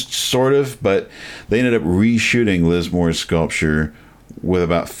diffused, sort of, but they ended up reshooting Liz Moore's sculpture with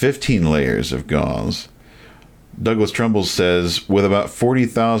about 15 layers of gauze. Douglas Trumbull says, with about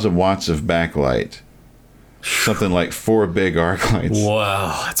 40,000 watts of backlight. Something like 4 big arc lights.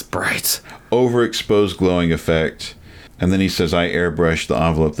 Wow, that's bright. Overexposed glowing effect. And then he says, I airbrushed the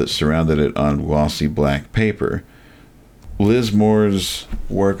envelope that surrounded it on glossy black paper. Liz Moore's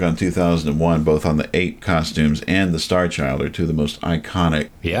work on 2001, both on the ape costumes and the Star Child, are two of the most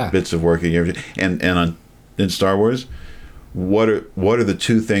iconic bits of work that you ever did. And in Star Wars, what are the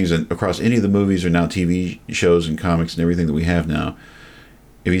two things, and across any of the movies or now TV shows and comics and everything that we have now,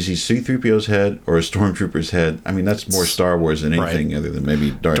 if you see C-3PO's head or a Stormtrooper's head, I mean, that's more Star Wars than anything other than maybe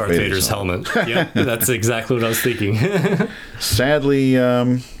Darth Vader's helmet. Yeah, that's exactly what I was thinking. Sadly,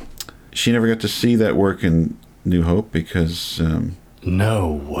 she never got to see that work in New Hope because...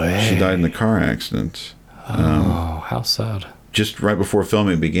 no way. She died in a car accident. How sad. Just right before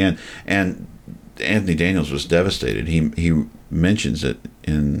filming began. And Anthony Daniels was devastated. He mentions it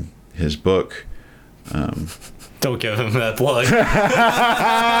in his book. Don't give him that plug.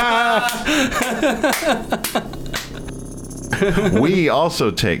 We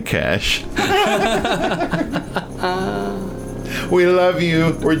also take cash. We love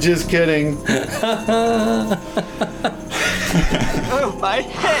you. We're just kidding. Oh, my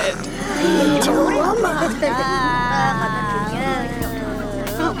head.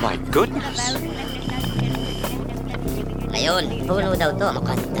 Oh, my goodness. Ayun, puno daw to,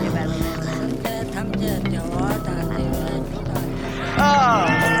 makanta.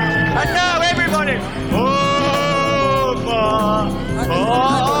 And now everybody,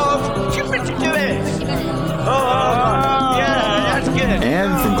 jump into it. Yeah, that's good. And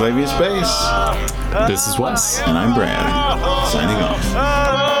from Clavia Space, this is Wes. And I'm Brad, signing off.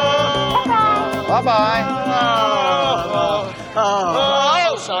 Bye-bye.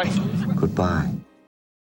 Oh, sorry. Goodbye.